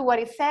back to what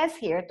it says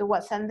here, to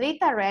what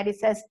Sandrita read, it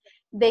says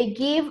they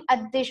give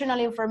additional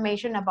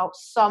information about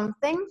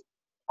something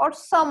or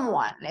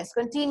someone. Let's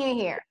continue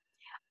here.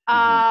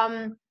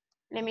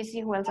 Let me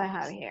see who else I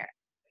have here.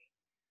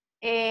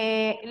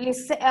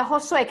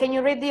 Josue, can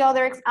you read the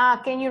other,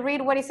 can you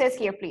read what it says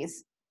here,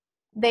 please?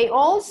 They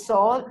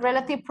also,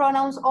 relative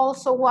pronouns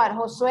also what,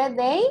 Josue?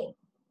 They?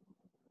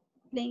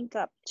 Link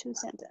up two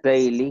sentences.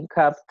 They link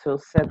up two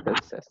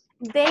sentences.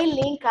 They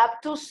link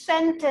up to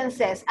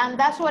sentences, and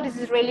that's what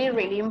is really,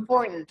 really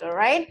important, all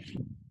right?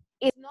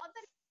 It's not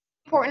that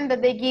it's important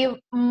that they give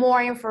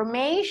more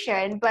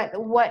information, but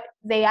what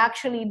they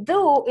actually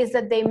do is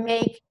that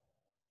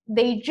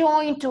they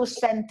join two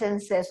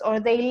sentences or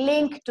they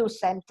link two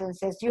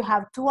sentences. You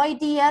have two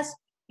ideas,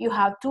 you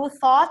have two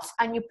thoughts,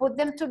 and you put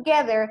them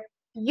together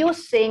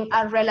using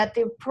a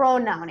relative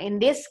pronoun. In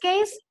this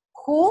case,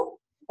 who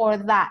or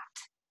that.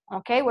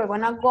 Okay, we're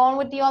gonna go on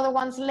with the other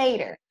ones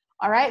later.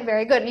 All right,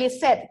 very good.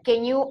 Lisette,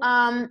 can you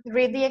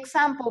read the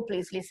example,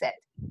 please, Lisette?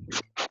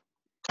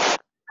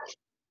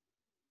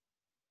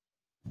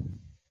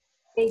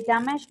 They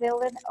damage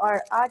buildings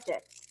or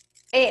objects.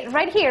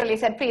 Right here,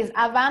 Lisette, please.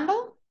 A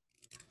vandal?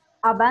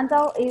 A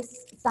vandal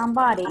is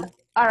somebody.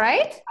 All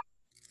right.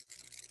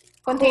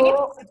 Continue.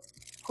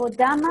 Who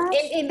damage?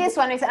 In this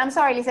one, I'm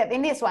sorry, Lisette,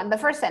 in this one, the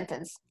first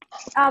sentence.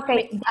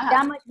 Okay,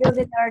 damage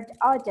buildings or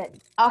objects.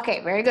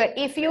 Okay, very good.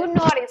 If you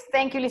notice,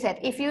 thank you, Lisette.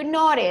 If you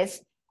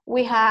notice,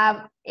 we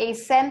have a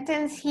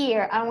sentence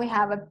here and we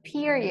have a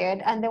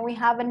period and then we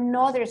have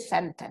another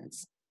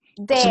sentence.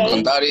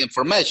 Secondary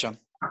information.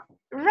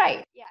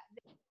 Right, yeah.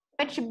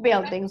 Damage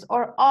buildings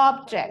or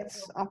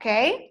objects,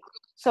 okay?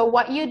 So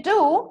what you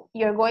do,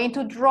 you're going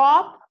to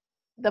drop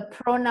the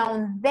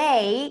pronoun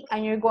they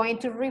and you're going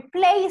to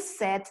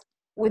replace it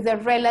with the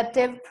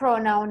relative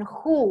pronoun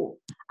who.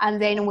 And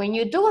then when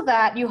you do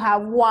that, you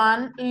have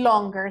one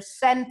longer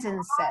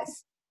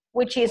sentences,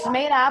 which is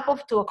made up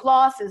of two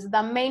clauses,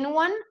 the main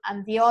one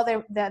and the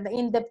other,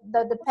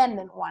 the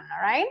dependent one,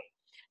 all right?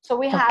 So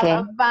we have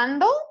a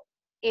vandal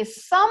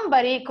is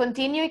somebody,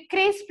 continue,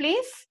 Chris,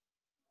 please.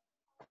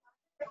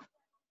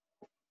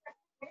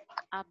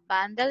 A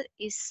vandal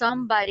is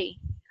somebody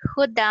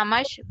who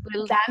damages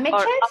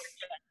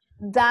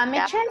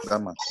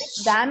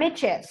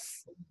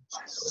damages.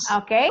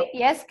 Okay,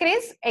 yes,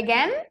 Chris,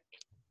 again.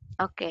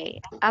 Okay,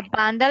 a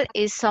vandal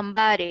is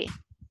somebody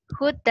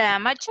who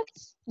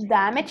damages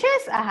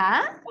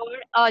or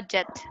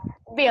object.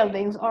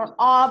 Buildings or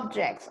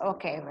objects.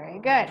 Okay, very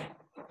good.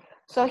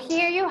 So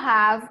here you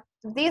have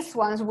these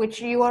ones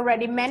which you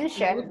already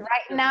mentioned.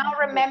 Right now,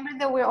 remember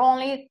that we're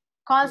only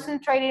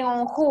concentrating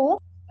on who,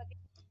 but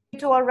you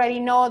two already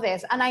know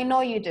this, and I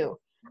know you do.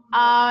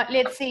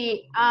 Let's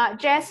see,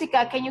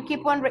 Jessica, can you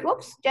keep on,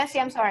 oops, Jessie,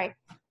 I'm sorry.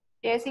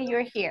 Jessie,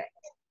 you're here.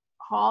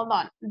 Hold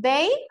on.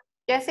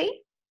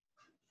 Jessie?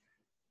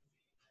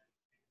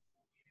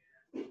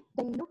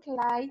 They look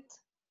like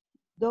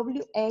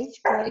WH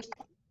words,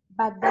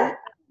 but they are not.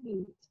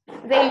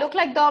 They look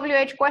like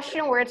WH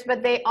question words,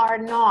 but they are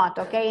not,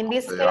 okay? In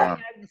this case,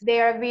 they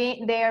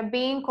are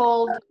being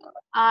called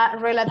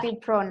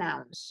relative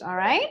pronouns, all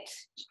right?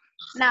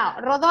 Now,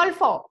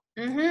 Rodolfo,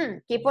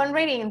 keep on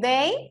reading.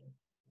 They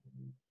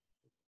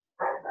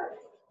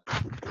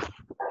have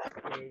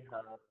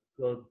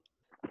got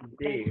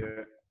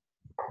their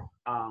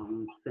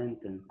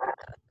sentence.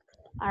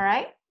 All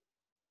right.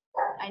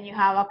 And you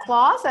have a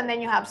clause, and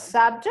then you have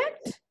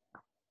subject.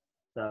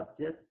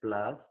 Subject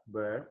plus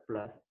verb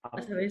plus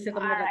object.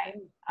 All right.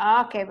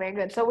 Okay, very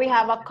good. So we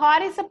have a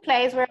cot is a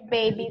place where a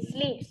baby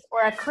sleeps,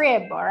 or a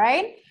crib, all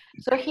right?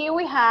 So here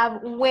we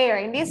have where.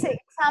 In this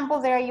example,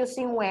 they're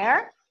using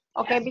where,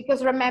 okay?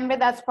 Because remember,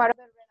 that's part of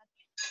the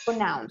relative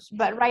pronouns.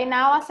 But right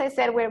now, as I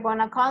said, we're going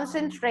to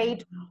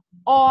concentrate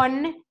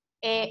on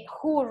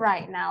who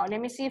right now.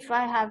 Let me see if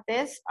I have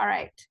this. All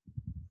right.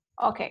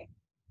 Okay.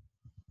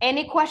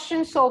 Any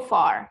questions so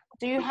far?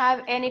 Do you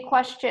have any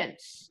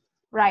questions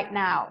right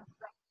now?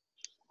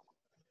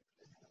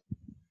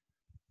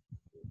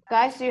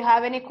 Guys, do you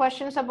have any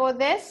questions about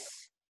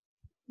this?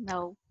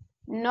 No.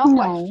 No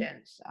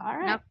questions. All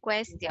right. No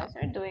questions. You guys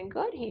are doing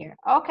good here.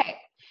 Okay.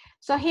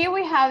 So here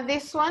we have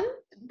this one,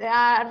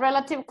 the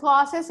relative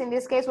clauses. In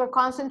this case, we're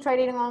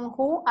concentrating on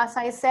who. As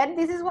I said,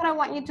 this is what I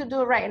want you to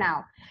do right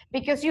now.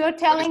 Because you're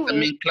telling me. I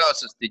mean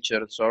clauses,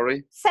 teacher,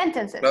 sorry.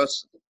 Sentences.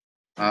 Clause.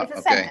 It's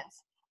a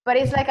sentence. But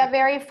it's like a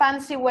very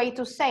fancy way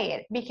to say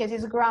it because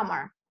it's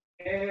grammar.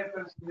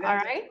 All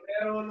right.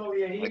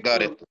 I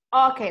got it.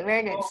 Okay,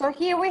 very good. So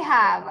here we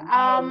have,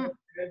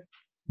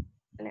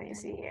 let me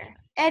see here.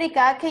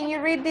 Erica, can you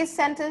read this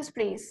sentence,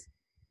 please?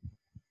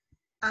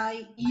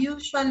 I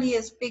usually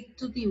speak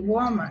to the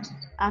woman.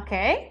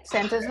 Okay,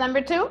 sentence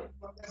number 2.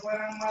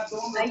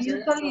 I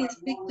usually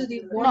speak to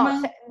the No,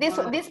 woman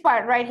this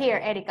part right here,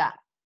 Erika.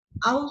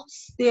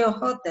 owns the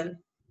hotel.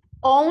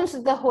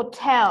 Owns the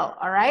hotel,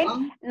 all right?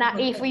 Now,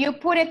 if you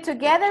put it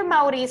together,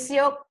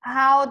 Mauricio,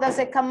 how does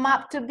it come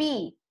up to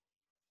be?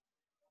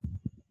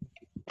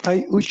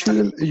 I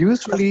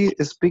usually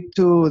speak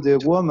to the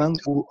woman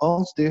who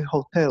owns the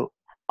hotel.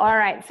 All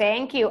right,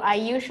 thank you. I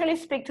usually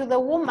speak to the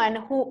woman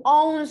who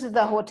owns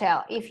the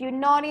hotel. If you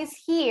notice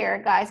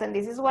here, guys, and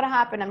this is what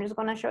happened, I'm just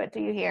gonna show it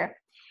to you here.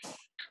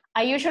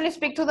 I usually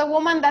speak to the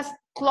woman, that's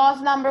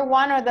clause number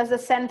 1, or that's the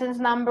sentence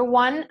number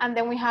 1, and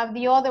then we have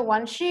the other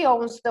one, she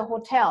owns the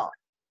hotel.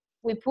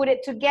 We put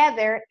it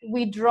together,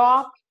 we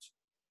draw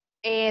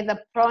the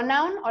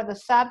pronoun or the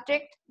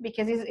subject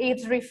because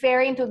it's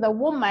referring to the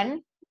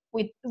woman.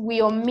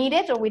 We omit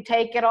it or we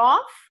take it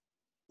off.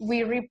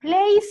 We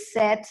replace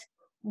it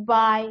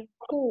by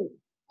who.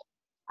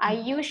 I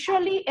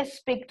usually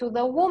speak to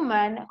the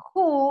woman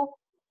who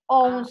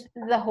owns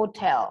the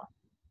hotel.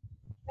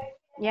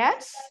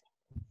 Yes?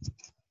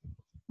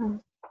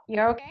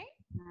 You're okay?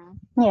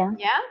 Yeah.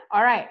 Yeah?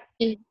 All right.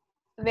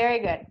 Very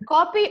good.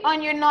 Copy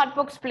on your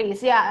notebooks,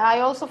 please. Yeah, I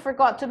also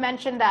forgot to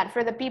mention that.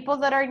 For the people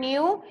that are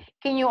new,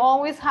 can you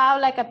always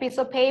have like a piece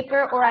of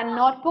paper or a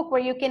notebook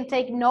where you can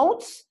take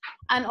notes,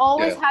 and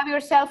always have your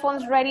cell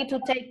phones ready to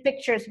take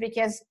pictures,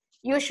 because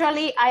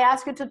usually I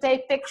ask you to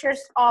take pictures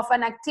of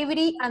an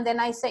activity and then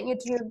I send you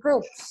to your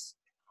groups.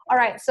 All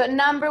right, so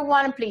number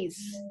 1, please.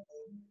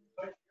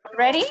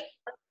 Ready?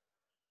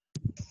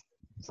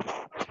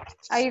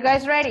 Are you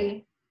guys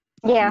ready?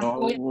 Yeah.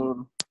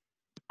 No.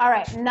 All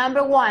right,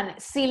 number 1,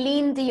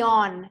 Celine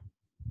Dion.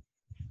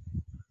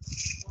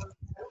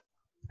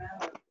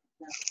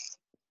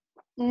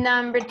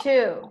 Number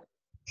 2.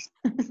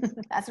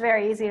 That's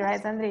very easy,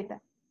 right, Sandrita?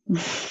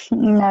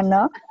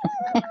 No.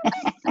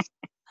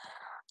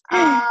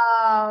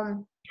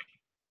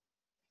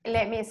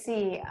 Let me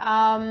see.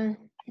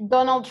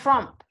 Donald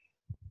Trump.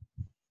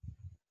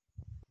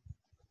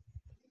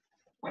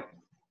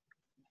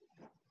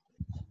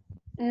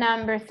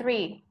 Number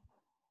 3.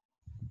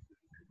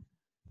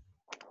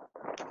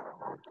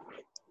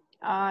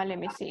 Let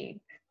me see.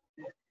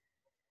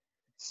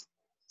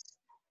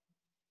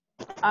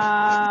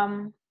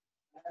 Jon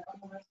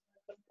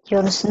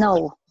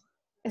Snow.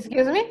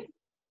 Excuse me?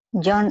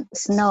 Jon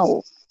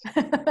Snow.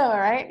 All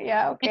right,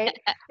 yeah, okay.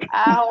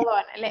 Hold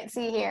on, let's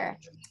see here.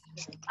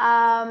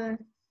 I'm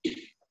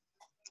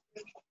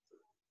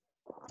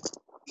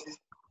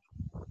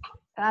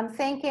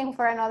thinking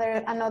for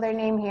another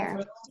name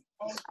here.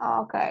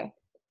 Okay.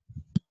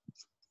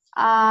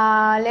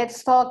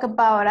 Let's talk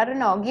about, I don't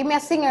know, give me a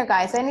singer,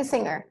 guys, any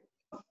singer.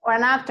 Or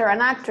an actor,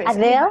 an actress.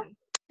 Adele?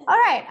 All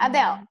right,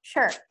 Adele,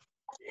 sure.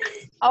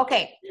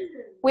 Okay,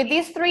 with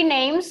these 3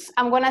 names,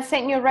 I'm gonna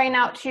send you right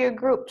now to your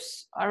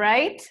groups, all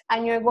right?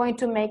 And you're going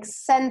to make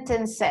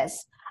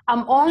sentences.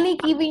 I'm only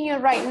giving you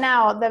right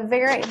now the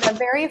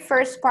very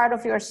first part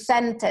of your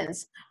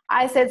sentence.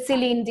 I said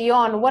Celine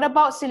Dion. What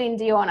about Celine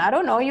Dion? I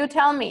don't know, you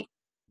tell me.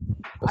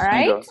 All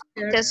right?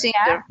 The singer.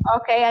 Yeah,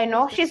 okay, I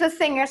know she's a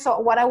singer, so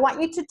what I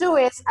want you to do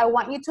is, I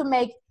want you to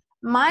make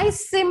my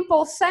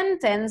simple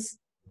sentence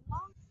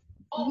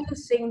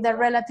using the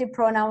relative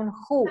pronoun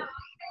who.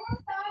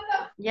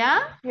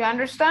 Yeah, you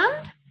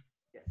understand?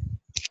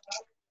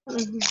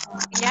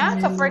 Yeah,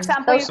 so for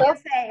example, you can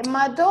say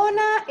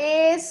Madonna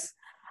is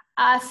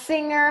a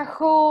singer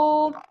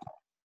who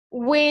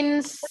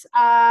wins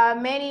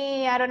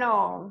many, I don't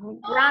know,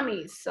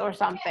 Grammys or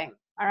something.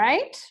 All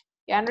right,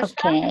 you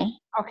understand?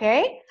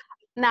 Okay.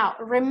 Now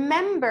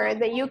remember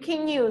that you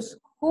can use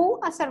who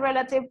as a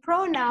relative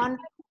pronoun,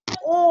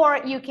 or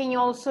you can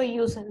also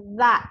use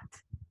that,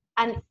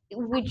 and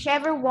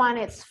whichever one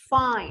is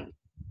fine.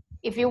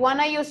 If you want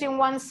to use in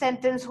one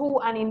sentence who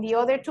and in the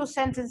other 2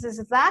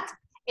 sentences that,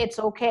 it's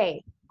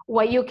okay.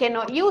 What you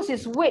cannot use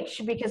is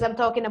which, because I'm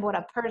talking about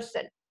a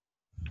person.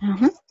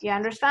 You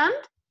understand?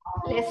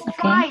 Let's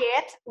try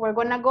it. We're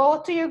going to go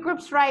to your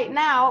groups right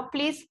now.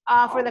 Please,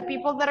 for the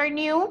people that are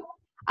new,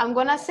 I'm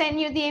going to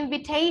send you the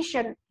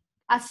invitation.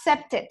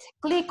 Accept it.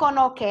 Click on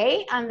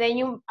OK, and then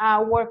you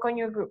work on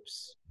your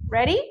groups.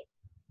 Ready?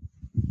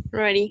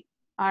 Ready.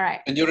 All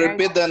right. Can you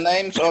repeat the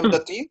names of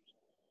the team?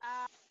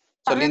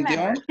 Celine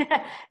Dion?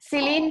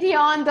 Celine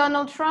Dion,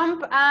 Donald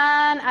Trump,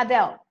 and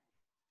Adele.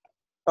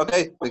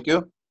 Okay, thank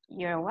you.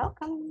 You're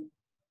welcome.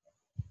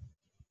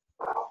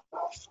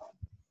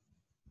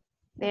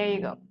 There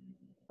you go.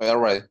 All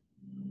right.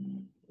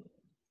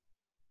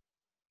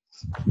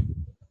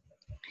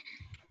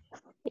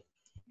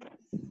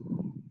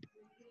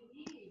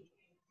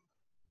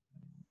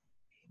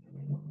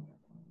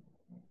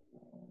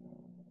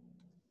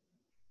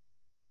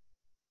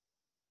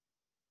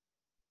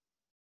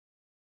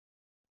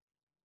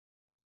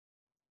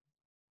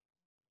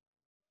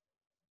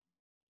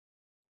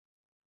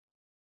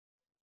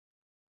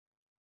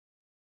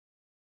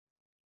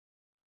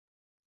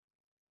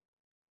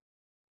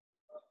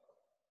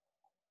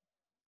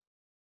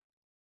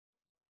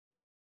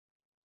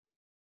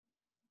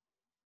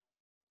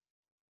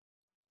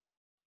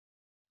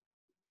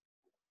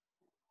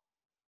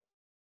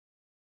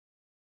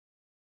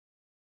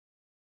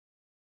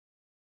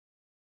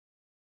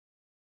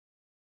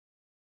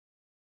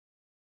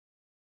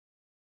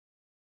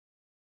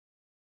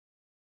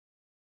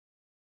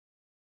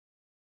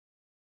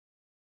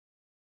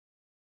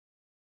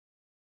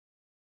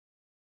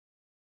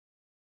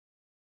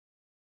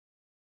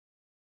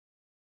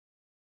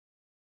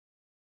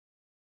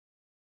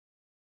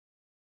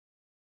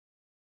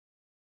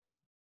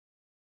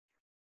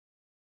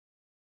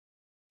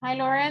 Hi,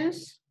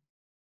 Lawrence.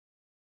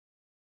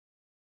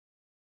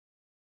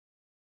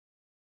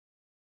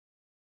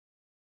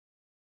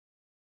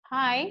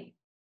 Hi.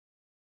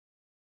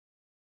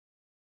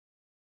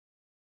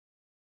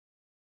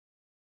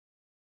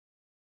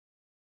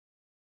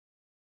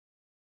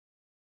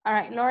 All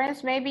right,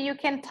 Lawrence, maybe you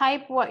can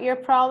type what your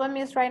problem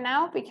is right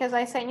now because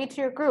I sent you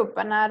to your group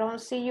and I don't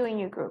see you in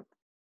your group.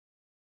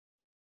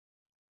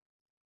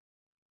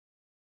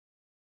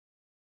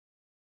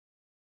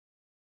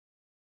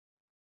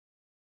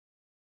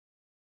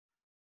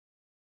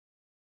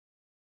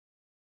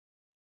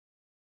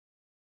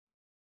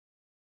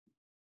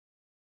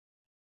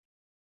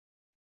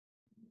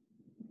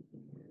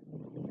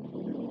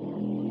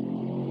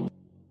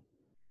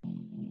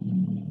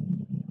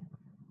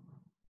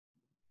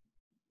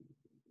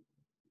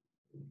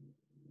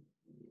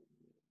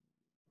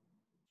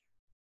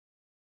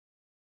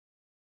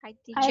 Hi,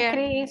 Hi, teacher.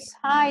 Chris.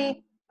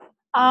 Hi.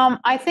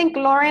 I think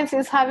Lawrence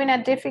is having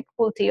a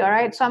difficulty, all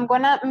right? So I'm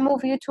gonna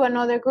move you to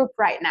another group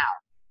right now.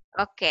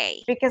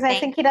 Okay. Because I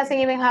think he doesn't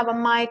even have a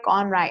mic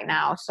on right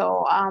now.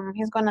 So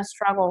he's gonna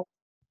struggle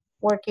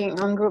working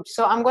on groups.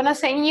 So I'm gonna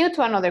send you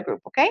to another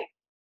group, okay?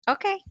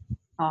 Okay.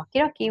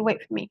 Okay,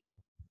 wait for me.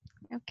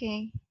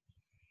 Okay.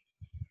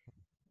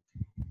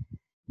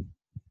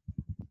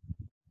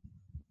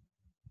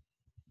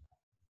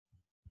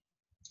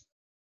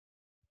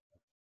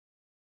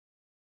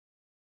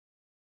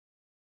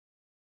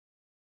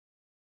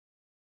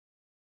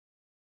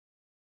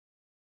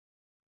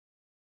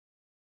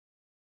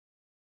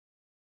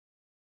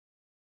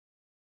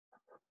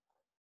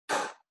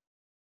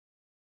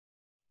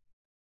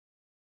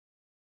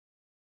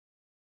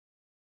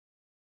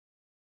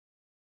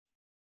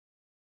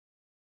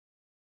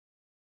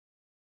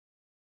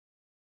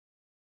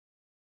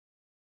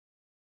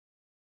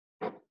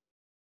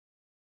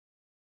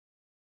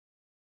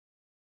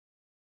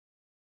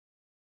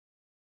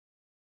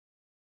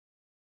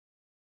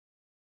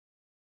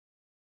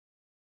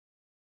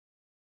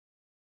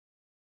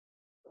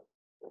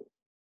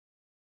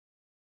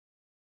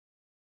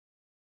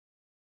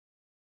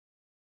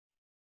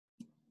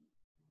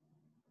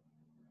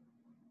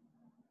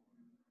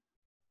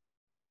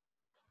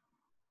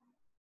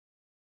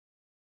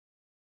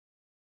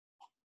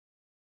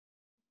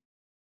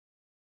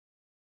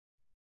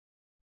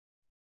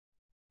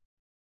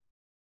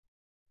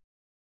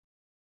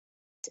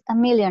 A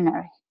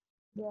millionaire.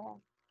 Yeah.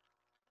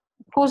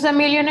 Who's a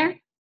millionaire?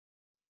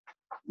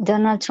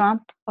 Donald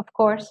Trump. Of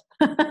course.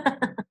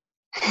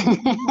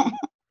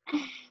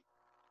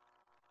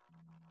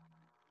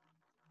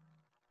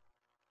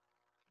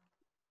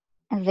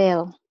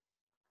 Adele.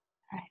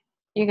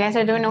 You guys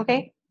are doing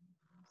okay?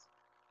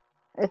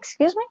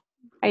 Excuse me?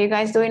 Are you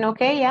guys doing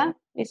okay? Yeah?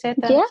 You said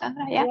that, Yeah.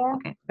 Alexandra? Yeah? Yeah.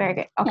 Okay, very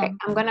good. Okay, Yeah.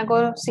 I'm gonna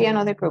go see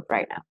another group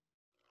right now.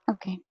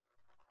 Okay.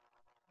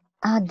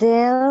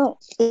 Adele.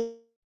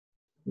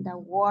 The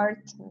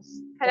word.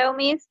 Hello,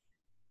 Miss.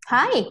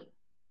 Hi.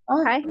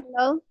 Oh, Hi.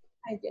 Hello.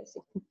 hi,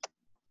 Jessica.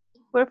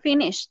 We're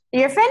finished.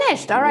 You're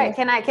finished. All right.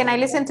 Yes. Can I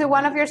listen to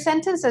one of your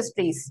sentences,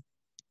 please?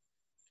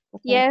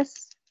 Okay. Yes.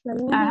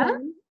 Celine Uh-huh.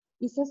 Dion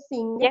is a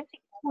singer Yes.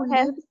 who Go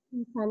ahead. lives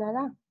in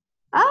Canada.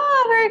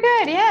 Oh, very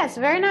good. Yes,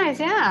 very nice.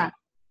 Yeah.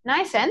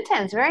 Nice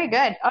sentence. Very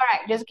good. All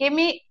right. Just give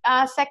me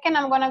a second.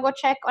 I'm going to go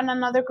check on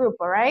another group.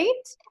 All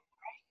right.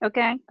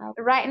 Okay.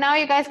 Right now,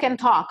 you guys can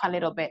talk a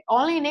little bit.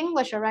 Only in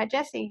English. All right,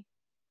 Jessie?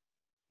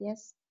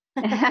 Yes.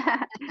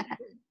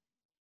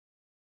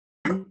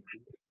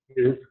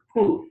 Is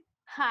who?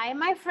 Hi,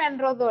 my friend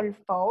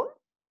Rodolfo.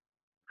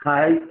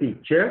 Hi,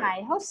 teacher.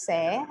 Hi,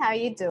 Jose. How are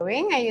you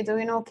doing? Are you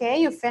doing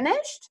okay? You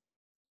finished?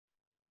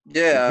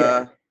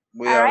 Yeah,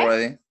 we All are right.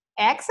 ready.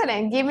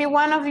 Excellent. Give me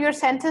one of your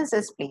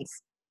sentences, please.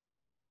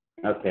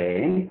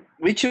 Okay.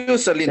 We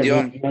choose Celine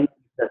Dion. Celine Dion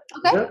is a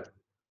singer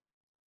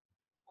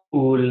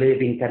who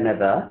live in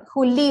Canada.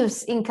 Who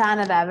lives in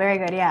Canada? Very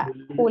good. Yeah.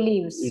 Who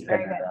lives? In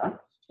Very good. Canada.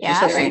 Yeah.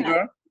 She's a Very nice.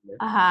 singer.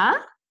 Uh-huh.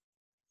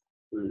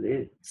 Who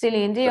lives.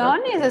 Celine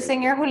Dion is a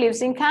singer who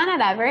lives in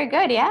Canada. Very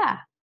good. Yeah.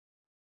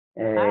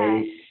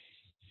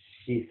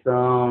 She's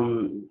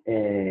on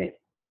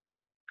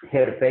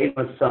her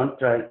famous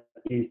soundtrack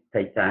is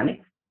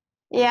Titanic.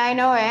 Yeah, I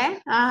know, eh?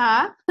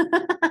 Uh-huh.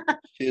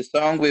 She's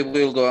song We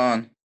Will Go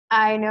On.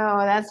 I know.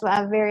 That's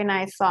a very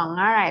nice song.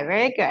 All right.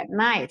 Very good.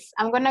 Nice.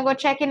 I'm going to go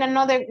check in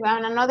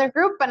another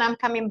group and I'm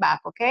coming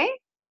back, okay?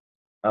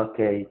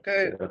 Okay.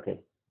 Okay. Okay.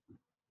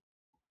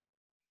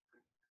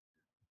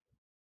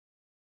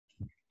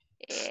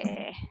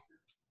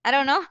 I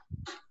don't know.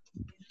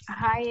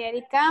 Hi,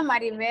 Erika,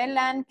 Maribel,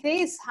 and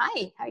Chris.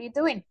 Hi. How you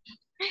doing?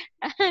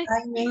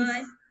 Hi,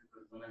 Miss.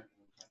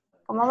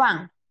 ¿Cómo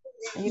van?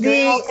 Are you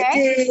doing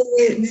okay?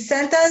 The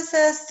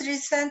sentences, three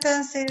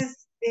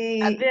sentences.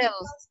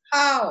 Adele.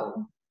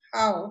 How?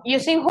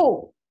 Using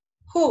who?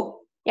 Who?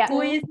 Yeah.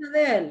 Who is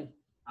Adele?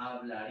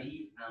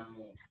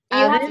 You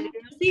have Adele is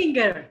a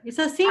singer. It's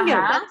a singer.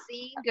 Uh-huh.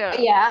 Singer.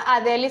 Yeah,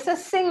 Adele is a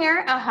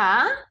singer.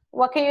 Uh-huh.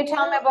 What can you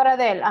tell me about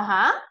Adele?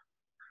 Uh-huh.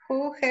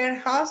 Who her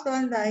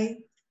husband died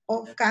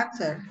of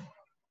cancer.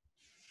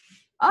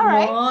 All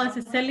right. No,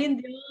 it's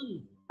Celine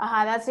Dion.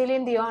 That's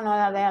Celine Dion,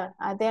 not Adele.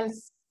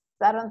 Adele's,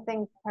 I don't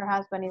think her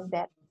husband is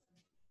dead.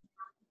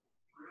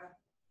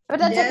 But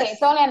that's okay.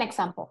 It's only an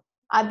example.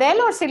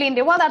 Adele or Celine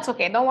Dion? Well, that's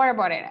okay. Don't worry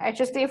about it. It's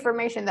just the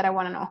information that I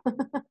want to know.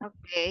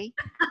 Okay.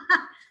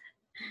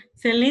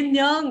 Celine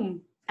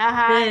Dion.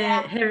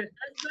 Yeah. Her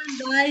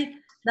husband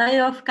died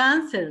of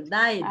cancer.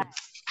 Died.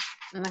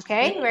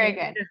 Okay, very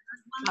good.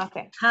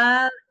 Okay.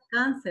 Had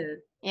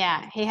cancer.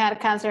 Yeah, he had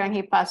cancer and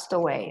he passed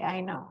away.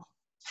 I know.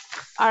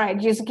 All right,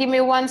 just give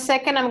me 1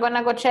 second. I'm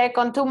gonna go check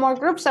on 2 more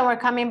groups and we're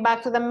coming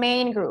back to the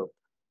main group.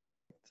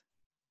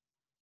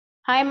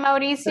 Hi,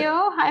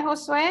 Mauricio. Hi,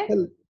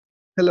 Josue.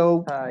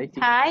 Hello.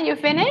 Hi, you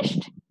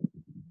finished?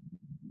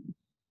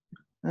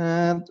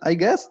 I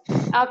guess.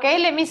 Okay,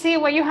 let me see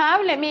what you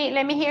have. Let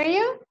me hear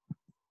you.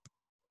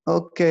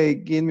 Okay,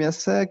 give me a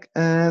sec.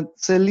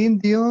 Celine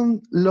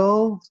Dion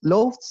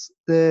loves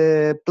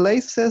the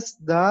places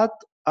that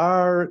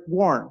are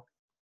warm.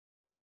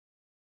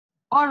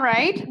 All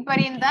right, but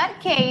in that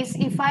case,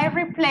 if I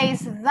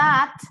replace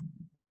that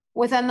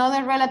with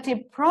another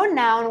relative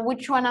pronoun,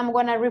 which one I'm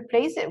gonna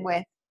replace it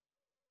with?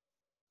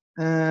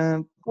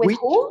 With which?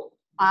 who?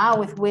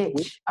 With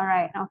which. All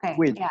right, okay,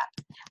 which. Yeah.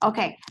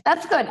 Okay,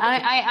 that's good.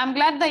 I'm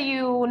glad that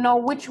you know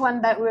which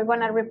one that we're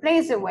gonna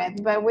replace it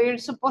with, but we're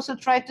supposed to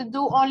try to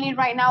do only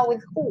right now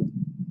with who.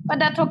 But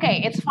that's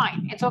okay, it's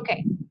fine, it's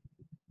okay.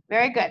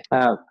 Very good.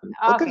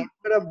 Okay,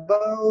 what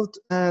about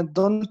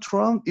Donald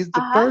Trump is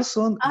the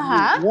person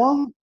who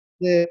won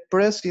the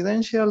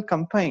presidential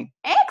campaign?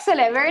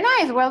 Excellent, very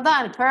nice, well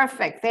done,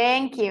 perfect,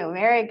 thank you,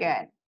 very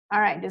good. All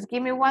right, just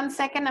give me 1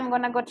 second, I'm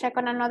gonna go check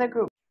on another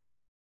group.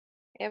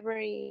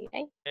 Every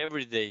day.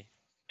 Every day.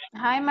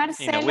 Hi, In a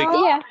Marcelo. week.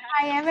 Yeah.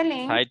 Hi,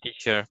 Evelyn. Hi,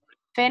 teacher.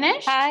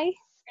 Finished? Hi.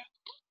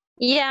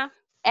 Yeah.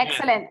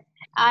 Excellent.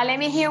 Let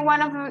me hear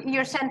one of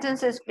your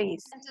sentences,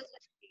 please.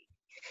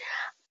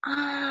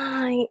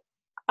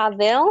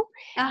 Adele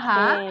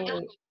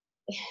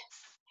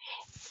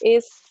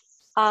is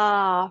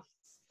a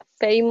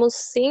famous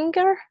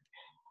singer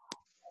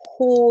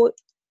who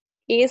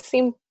is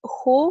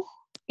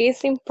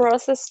in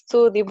process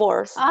to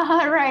divorce.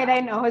 Right,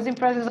 I know. Who's in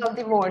process of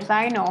divorce?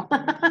 I know.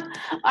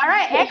 All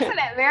right,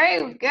 excellent.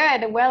 Very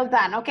good. Well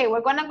done. Okay,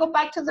 we're going to go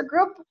back to the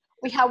group.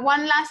 We have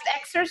one last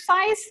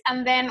exercise,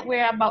 and then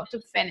we're about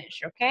to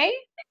finish, okay?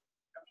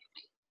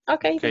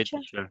 Okay, Okay, teacher.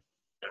 teacher.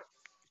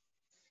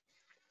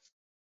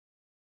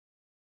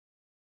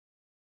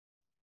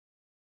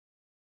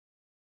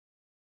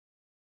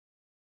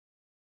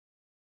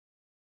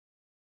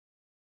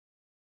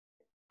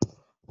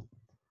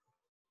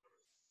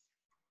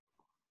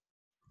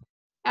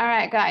 All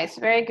right, guys,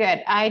 very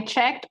good. I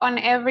checked on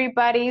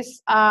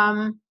everybody's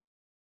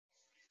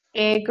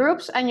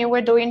groups and you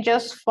were doing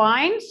just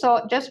fine.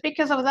 So just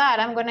because of that,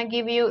 I'm gonna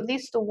give you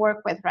this to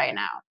work with right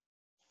now.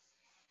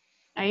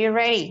 Are you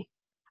ready?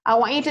 I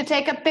want you to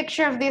take a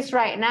picture of this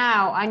right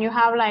now and you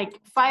have like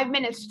 5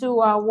 minutes to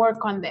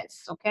work on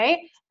this,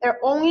 okay? There are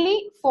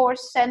only 4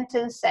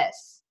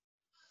 sentences.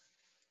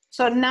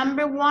 So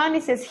number 1,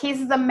 it says,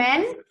 he's the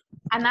man,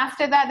 and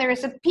after that there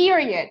is a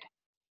period.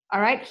 All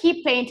right,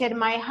 he painted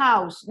my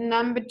house.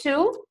 Number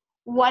 2,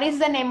 what is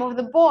the name of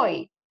the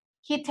boy?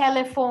 He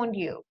telephoned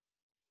you.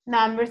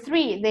 Number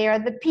 3, they are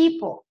the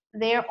people.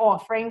 They're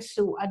offering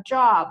Sue a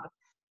job.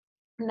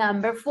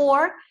 Number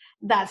 4,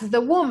 that's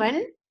the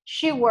woman.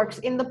 She works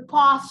in the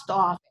post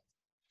office.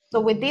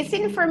 So with this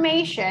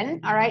information,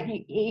 all right,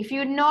 if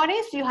you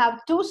notice, you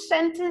have 2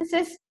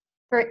 sentences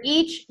for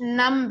each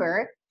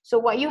number. So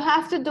what you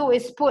have to do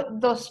is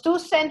put those 2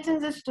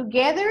 sentences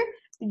together,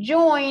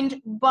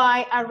 joined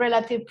by a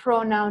relative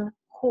pronoun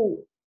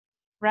who,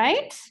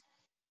 right?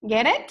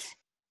 Get it?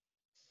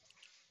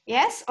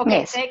 Yes?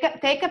 Okay, yes.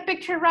 Take a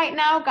picture right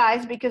now,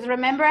 guys, because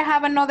remember I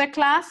have another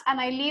class and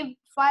I leave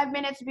 5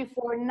 minutes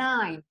before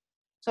 9.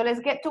 So let's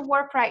get to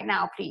work right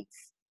now,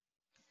 please.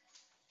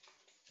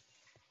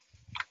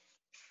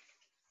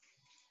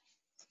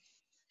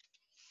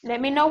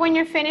 Let me know when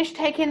you're finished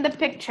taking the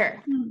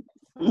picture.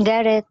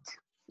 Got it.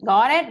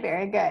 Got it?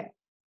 Very good.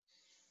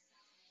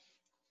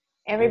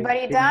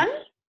 Everybody done?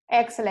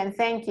 Excellent,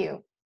 thank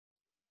you.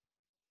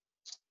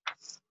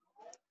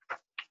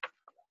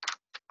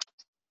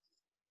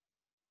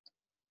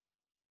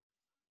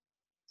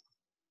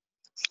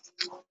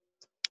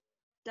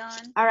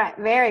 Done. All right,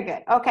 very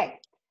good. Okay,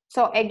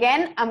 so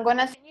again, I'm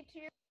gonna send you to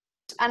your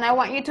and I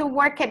want you to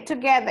work it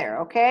together,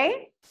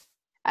 okay?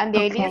 And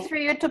the idea is for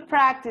you to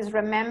practice.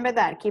 Remember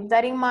that. Keep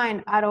that in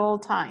mind at all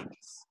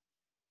times.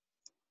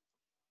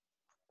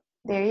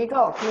 There you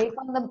go. Click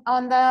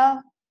on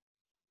the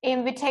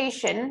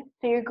invitation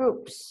to your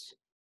groups.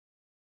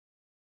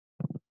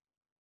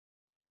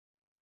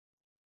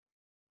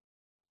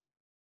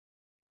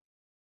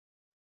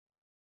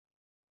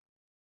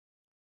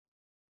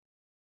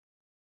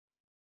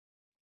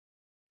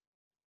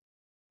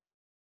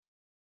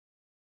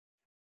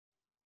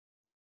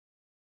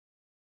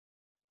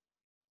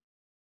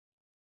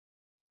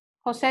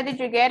 Jose, did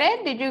you get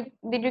it? Did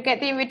you get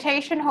the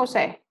invitation,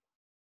 Jose?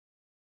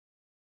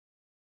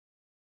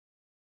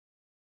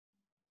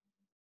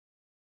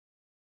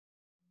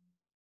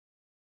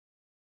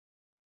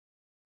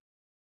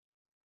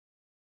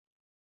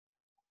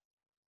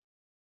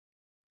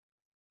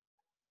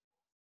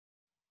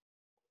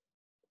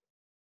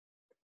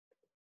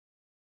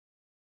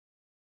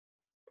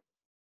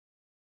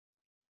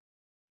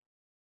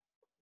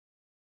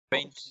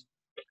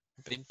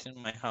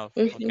 Painting my house.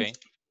 Mhm. Okay.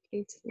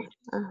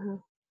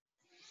 Ajá.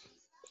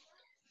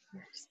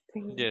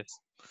 Yes.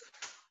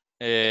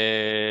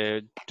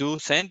 Two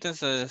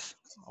sentences.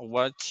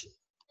 Watch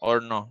or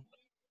no?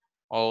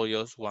 Or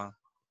just one?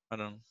 I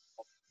don't know.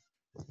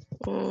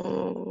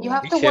 You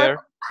have Mm, to Share.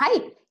 work.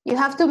 Hi. You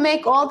have to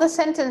make all the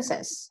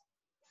sentences.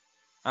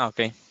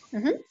 Okay.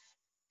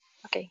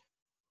 okay.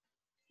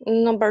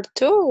 Number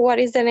 2, what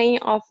is the name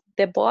of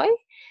the boy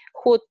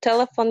who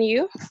telephoned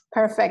you?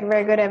 Perfect.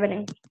 Very good,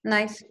 Evelyn.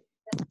 Nice.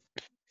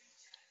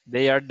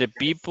 They are the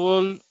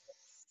people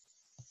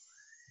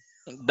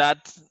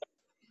that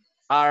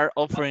are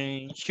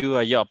offering you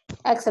a job.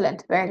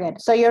 Excellent. Very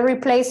good. So you're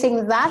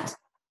replacing that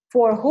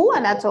for who,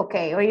 and that's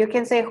okay. Or you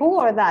can say who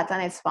or that,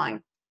 and it's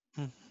fine.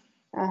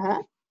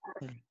 Uh-huh.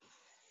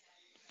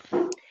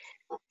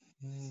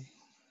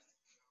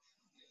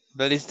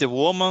 That is the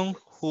woman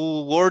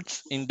who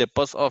works in the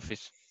post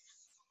office.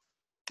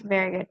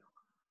 Very good.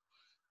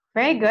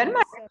 Very good,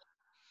 Mar.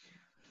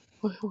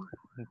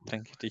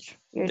 Thank you, teacher.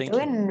 You're Thank you.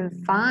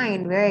 doing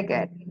fine. Very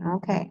good.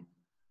 Okay.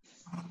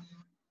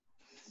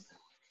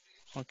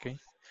 Okay.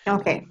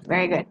 Okay.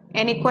 Very good.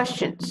 Any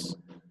questions?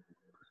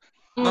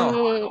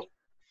 No.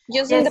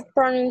 Using Yes. the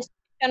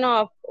pronunciation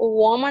of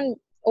woman,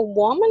 a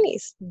woman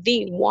is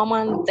the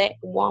woman, the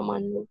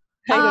woman.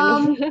 I don't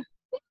know.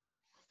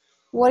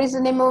 What is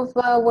the name of,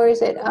 where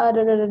is it?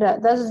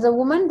 That's the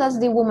woman, that's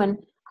the woman.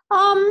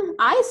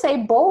 I say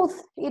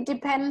both. It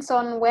depends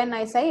on when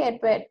I say it,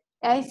 but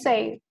I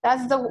say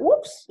that's the,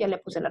 whoops, ya le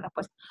puse la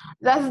respuesta.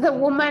 That's the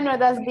woman or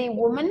that's the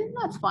woman,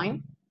 that's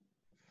fine.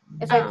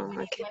 It's like 20,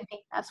 Okay.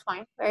 20, that's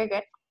fine. Very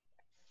good.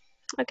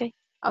 Okay.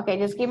 Okay,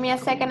 just give me a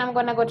second. I'm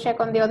gonna go check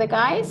on the other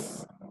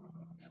guys.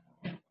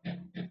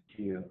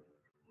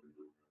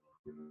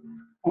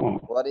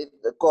 What is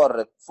the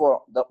correct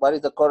form? What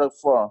is the correct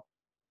form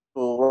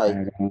to write?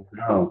 I don't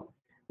know.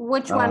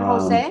 Which one,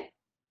 Jose?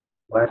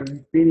 What is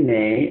the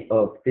name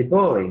of the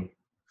boy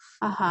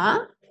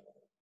Uh-huh.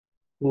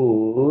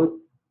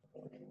 who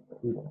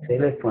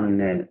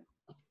telephoned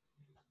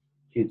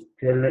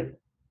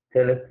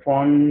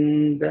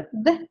telephoned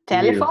The you?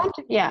 telephone?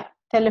 Yeah,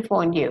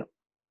 telephoned you.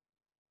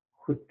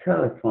 Who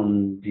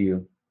telephoned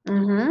you?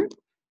 Mm-hmm.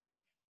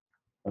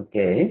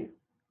 Okay.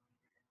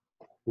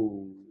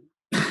 Who?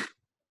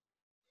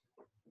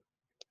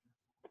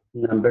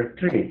 Number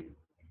 3.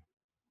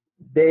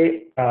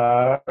 They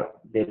are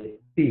the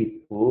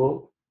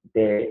people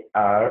they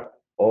are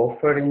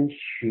offering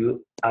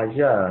you a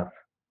job.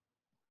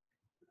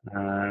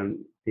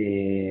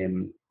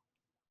 The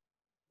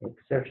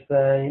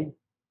exercise,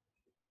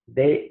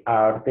 they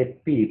are the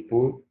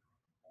people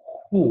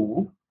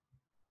who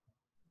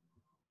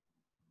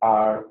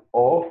are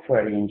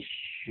offering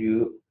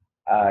you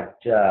a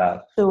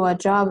job. So a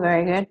job,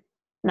 very good.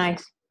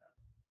 Nice.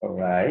 All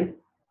right.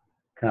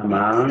 Come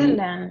on.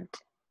 Excellent.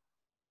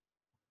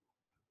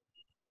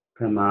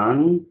 Come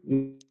on.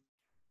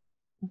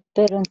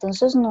 Pero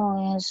entonces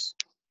no es,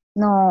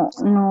 no.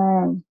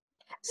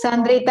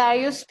 Sandrita, are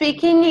you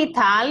speaking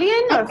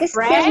Italian or Excuse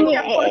French me.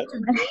 or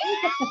Portuguese?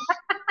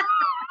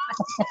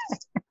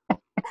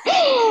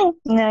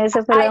 No,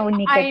 esa fue la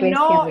única I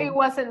know cuestión. it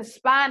was in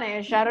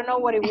Spanish. I don't know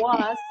what it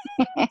was.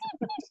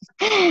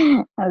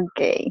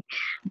 Okay.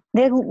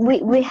 Then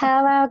we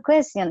have a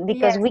question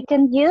because Yes. we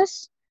can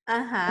use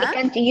Uh-huh.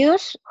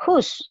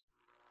 whose,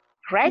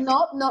 right?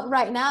 No, not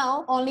right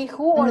now. Only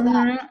who or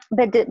that.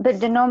 But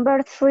the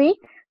number 3,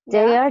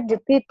 they are the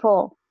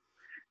people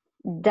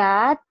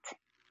that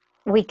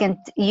we can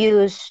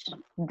use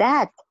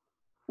that.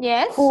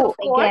 Yes, Who of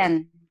course.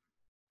 again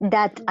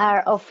that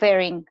are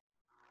offering.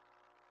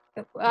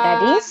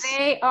 That is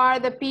They are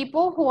the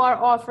people who are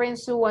offering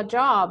Sue a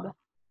job.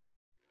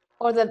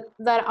 Or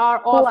that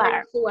are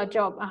offering Sue a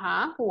job.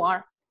 Uh-huh. Who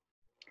are.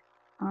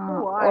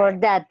 or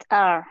that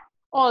are.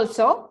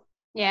 Also,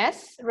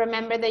 yes.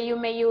 Remember that you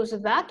may use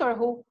that or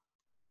who.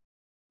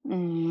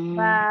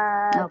 But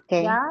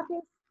Okay. that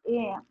is,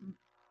 yeah,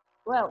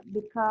 well,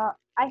 because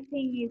I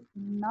think it's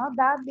not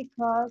that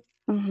because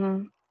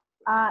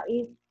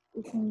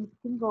it's in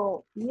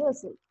single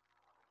usage.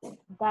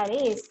 That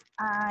is,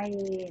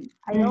 I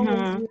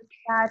always use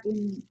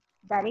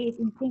that is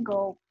in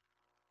single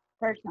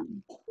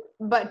person.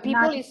 But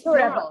people Not is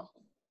plural. plural.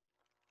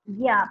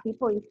 Yeah,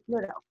 people is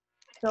plural.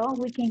 So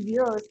we can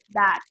use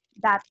that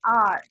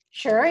are.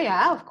 Sure,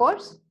 yeah, of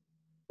course.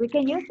 We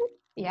can use it?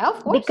 Yeah,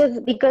 of course.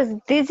 Because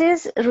this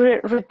is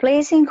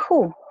replacing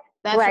who?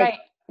 That's right.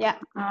 Yeah.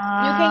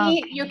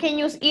 You can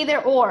use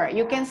either or.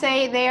 You can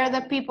say they are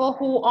the people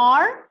who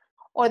are,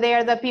 or they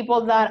are the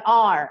people that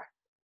are.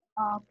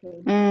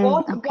 Okay.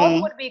 Both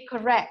okay. would be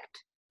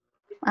correct.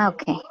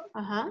 Okay.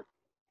 Uh-huh.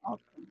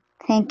 Okay.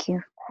 Thank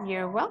you.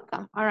 You're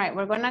welcome. All right,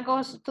 we're gonna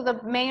go to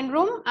the main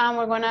room and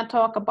we're gonna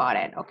talk about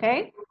it,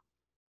 okay?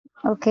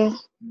 Okay.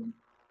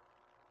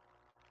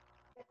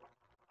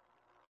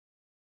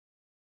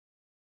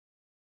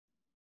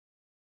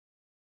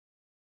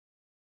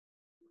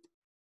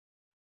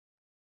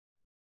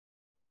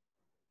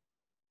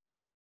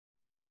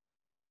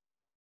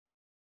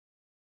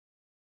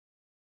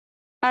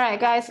 All right,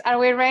 guys, are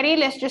we ready?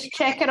 Let's just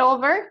check it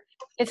over.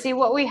 Let's see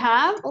what we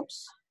have.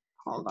 Oops,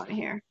 hold on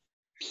here.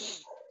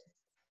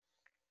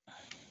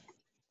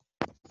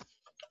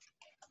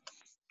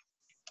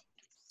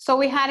 So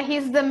we had,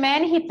 he's the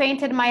man, he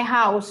painted my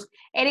house.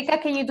 Erika,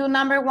 can you do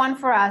number 1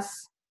 for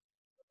us?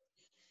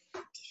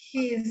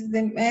 He's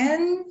the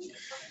man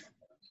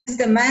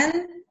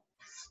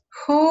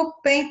who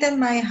painted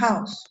my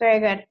house.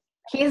 Very good.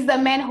 He's the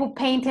man who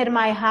painted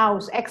my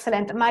house.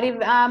 Excellent.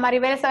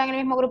 Maribel estaba en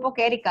el mismo grupo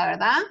que Erika,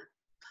 ¿verdad?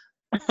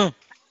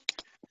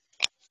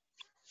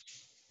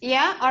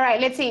 Yeah, all right,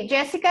 let's see.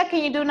 Jessica,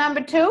 can you do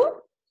number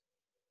 2?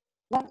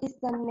 What is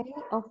the name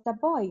of the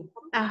boy?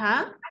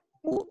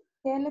 Who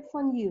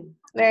telephoned you?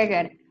 Very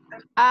good.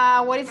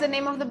 What is the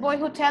name of the boy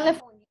who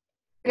telephoned you?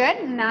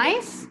 Good,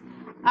 nice.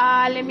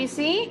 Let me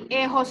see.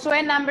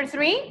 Josue, number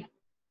 3.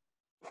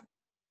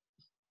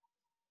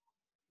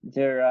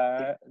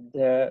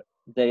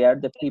 They are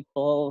the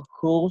people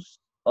who's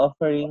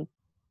offering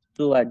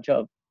to a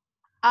job.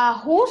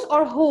 Whose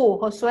or who,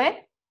 Josue?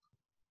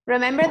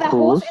 Remember that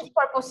whose is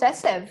for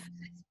possessive.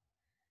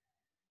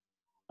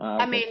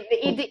 I mean,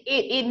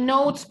 it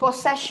notes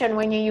possession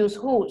when you use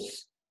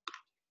whose.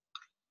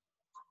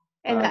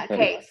 In that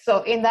case.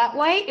 So in that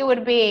way, it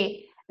would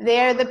be,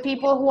 they're the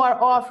people who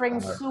are offering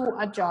Sue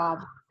a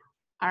job.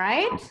 All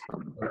right?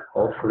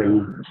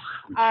 Offering.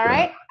 All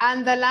right.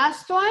 And the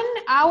last one,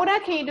 Aura,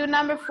 can you do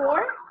number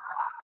 4?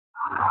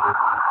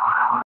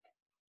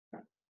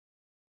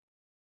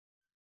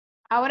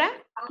 Aura,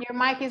 your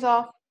mic is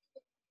off.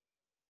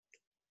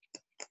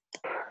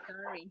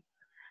 Sorry.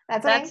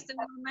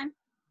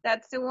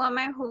 That's the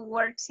woman who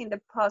works in the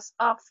post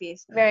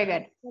office. Very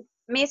good.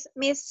 Miss,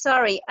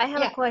 sorry, I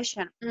have a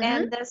question.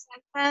 And the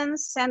second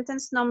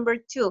sentence, number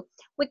 2,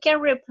 we can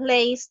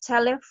replace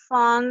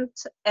telephone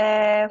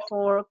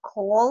for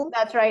call.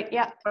 That's right.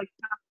 Yeah.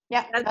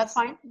 Yeah, that's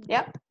fine.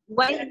 Yep.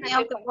 What is the name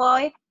of the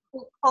boy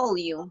who called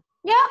you?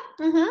 Yeah.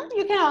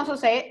 You can also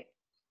say it.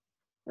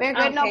 Very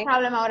good. No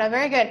problem, Aura.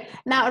 Very good.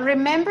 Now,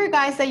 remember,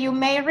 guys, that you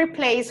may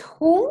replace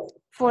who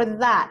for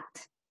that.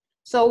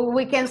 So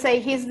we can say,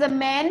 he's the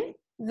man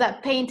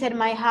that painted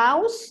my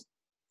house.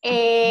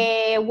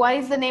 What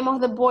is the name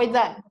of the boy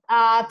that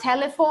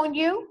telephoned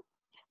you?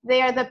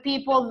 They are the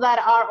people that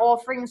are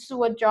offering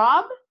Sue a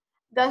job.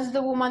 That's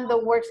the woman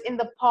that works in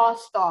the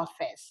post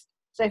office.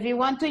 So if you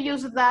want to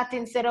use that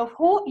instead of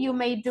who, you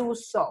may do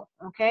so,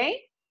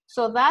 okay?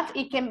 So that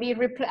it can be,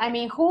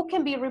 who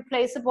can be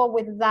replaceable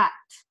with that.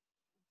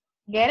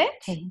 Get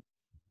it? Okay.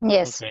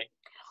 Yes. Okay.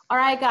 All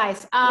right,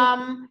 guys.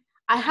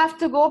 I have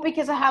to go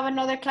because I have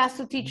another class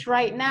to teach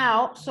right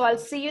now. So I'll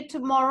see you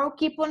tomorrow.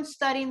 Keep on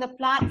studying the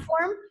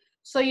platform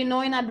so you know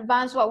in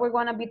advance what we're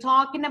going to be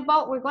talking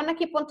about. We're going to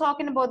keep on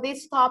talking about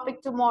this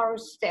topic tomorrow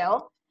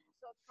still.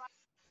 So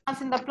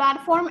try in the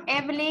platform.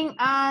 Evelyn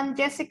and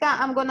Jessica,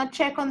 I'm going to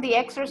check on the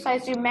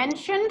exercise you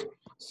mentioned.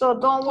 So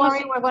don't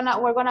worry, we're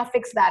gonna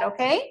fix that,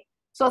 okay?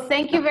 So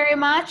thank you very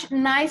much.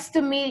 Nice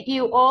to meet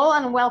you all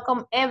and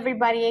welcome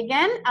everybody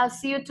again. I'll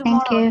see you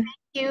tomorrow. Thank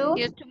you. Thank you.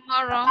 See you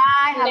tomorrow.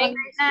 Bye. Have a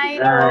great night.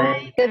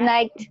 Bye. Good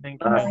night.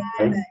 Thank you.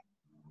 Bye.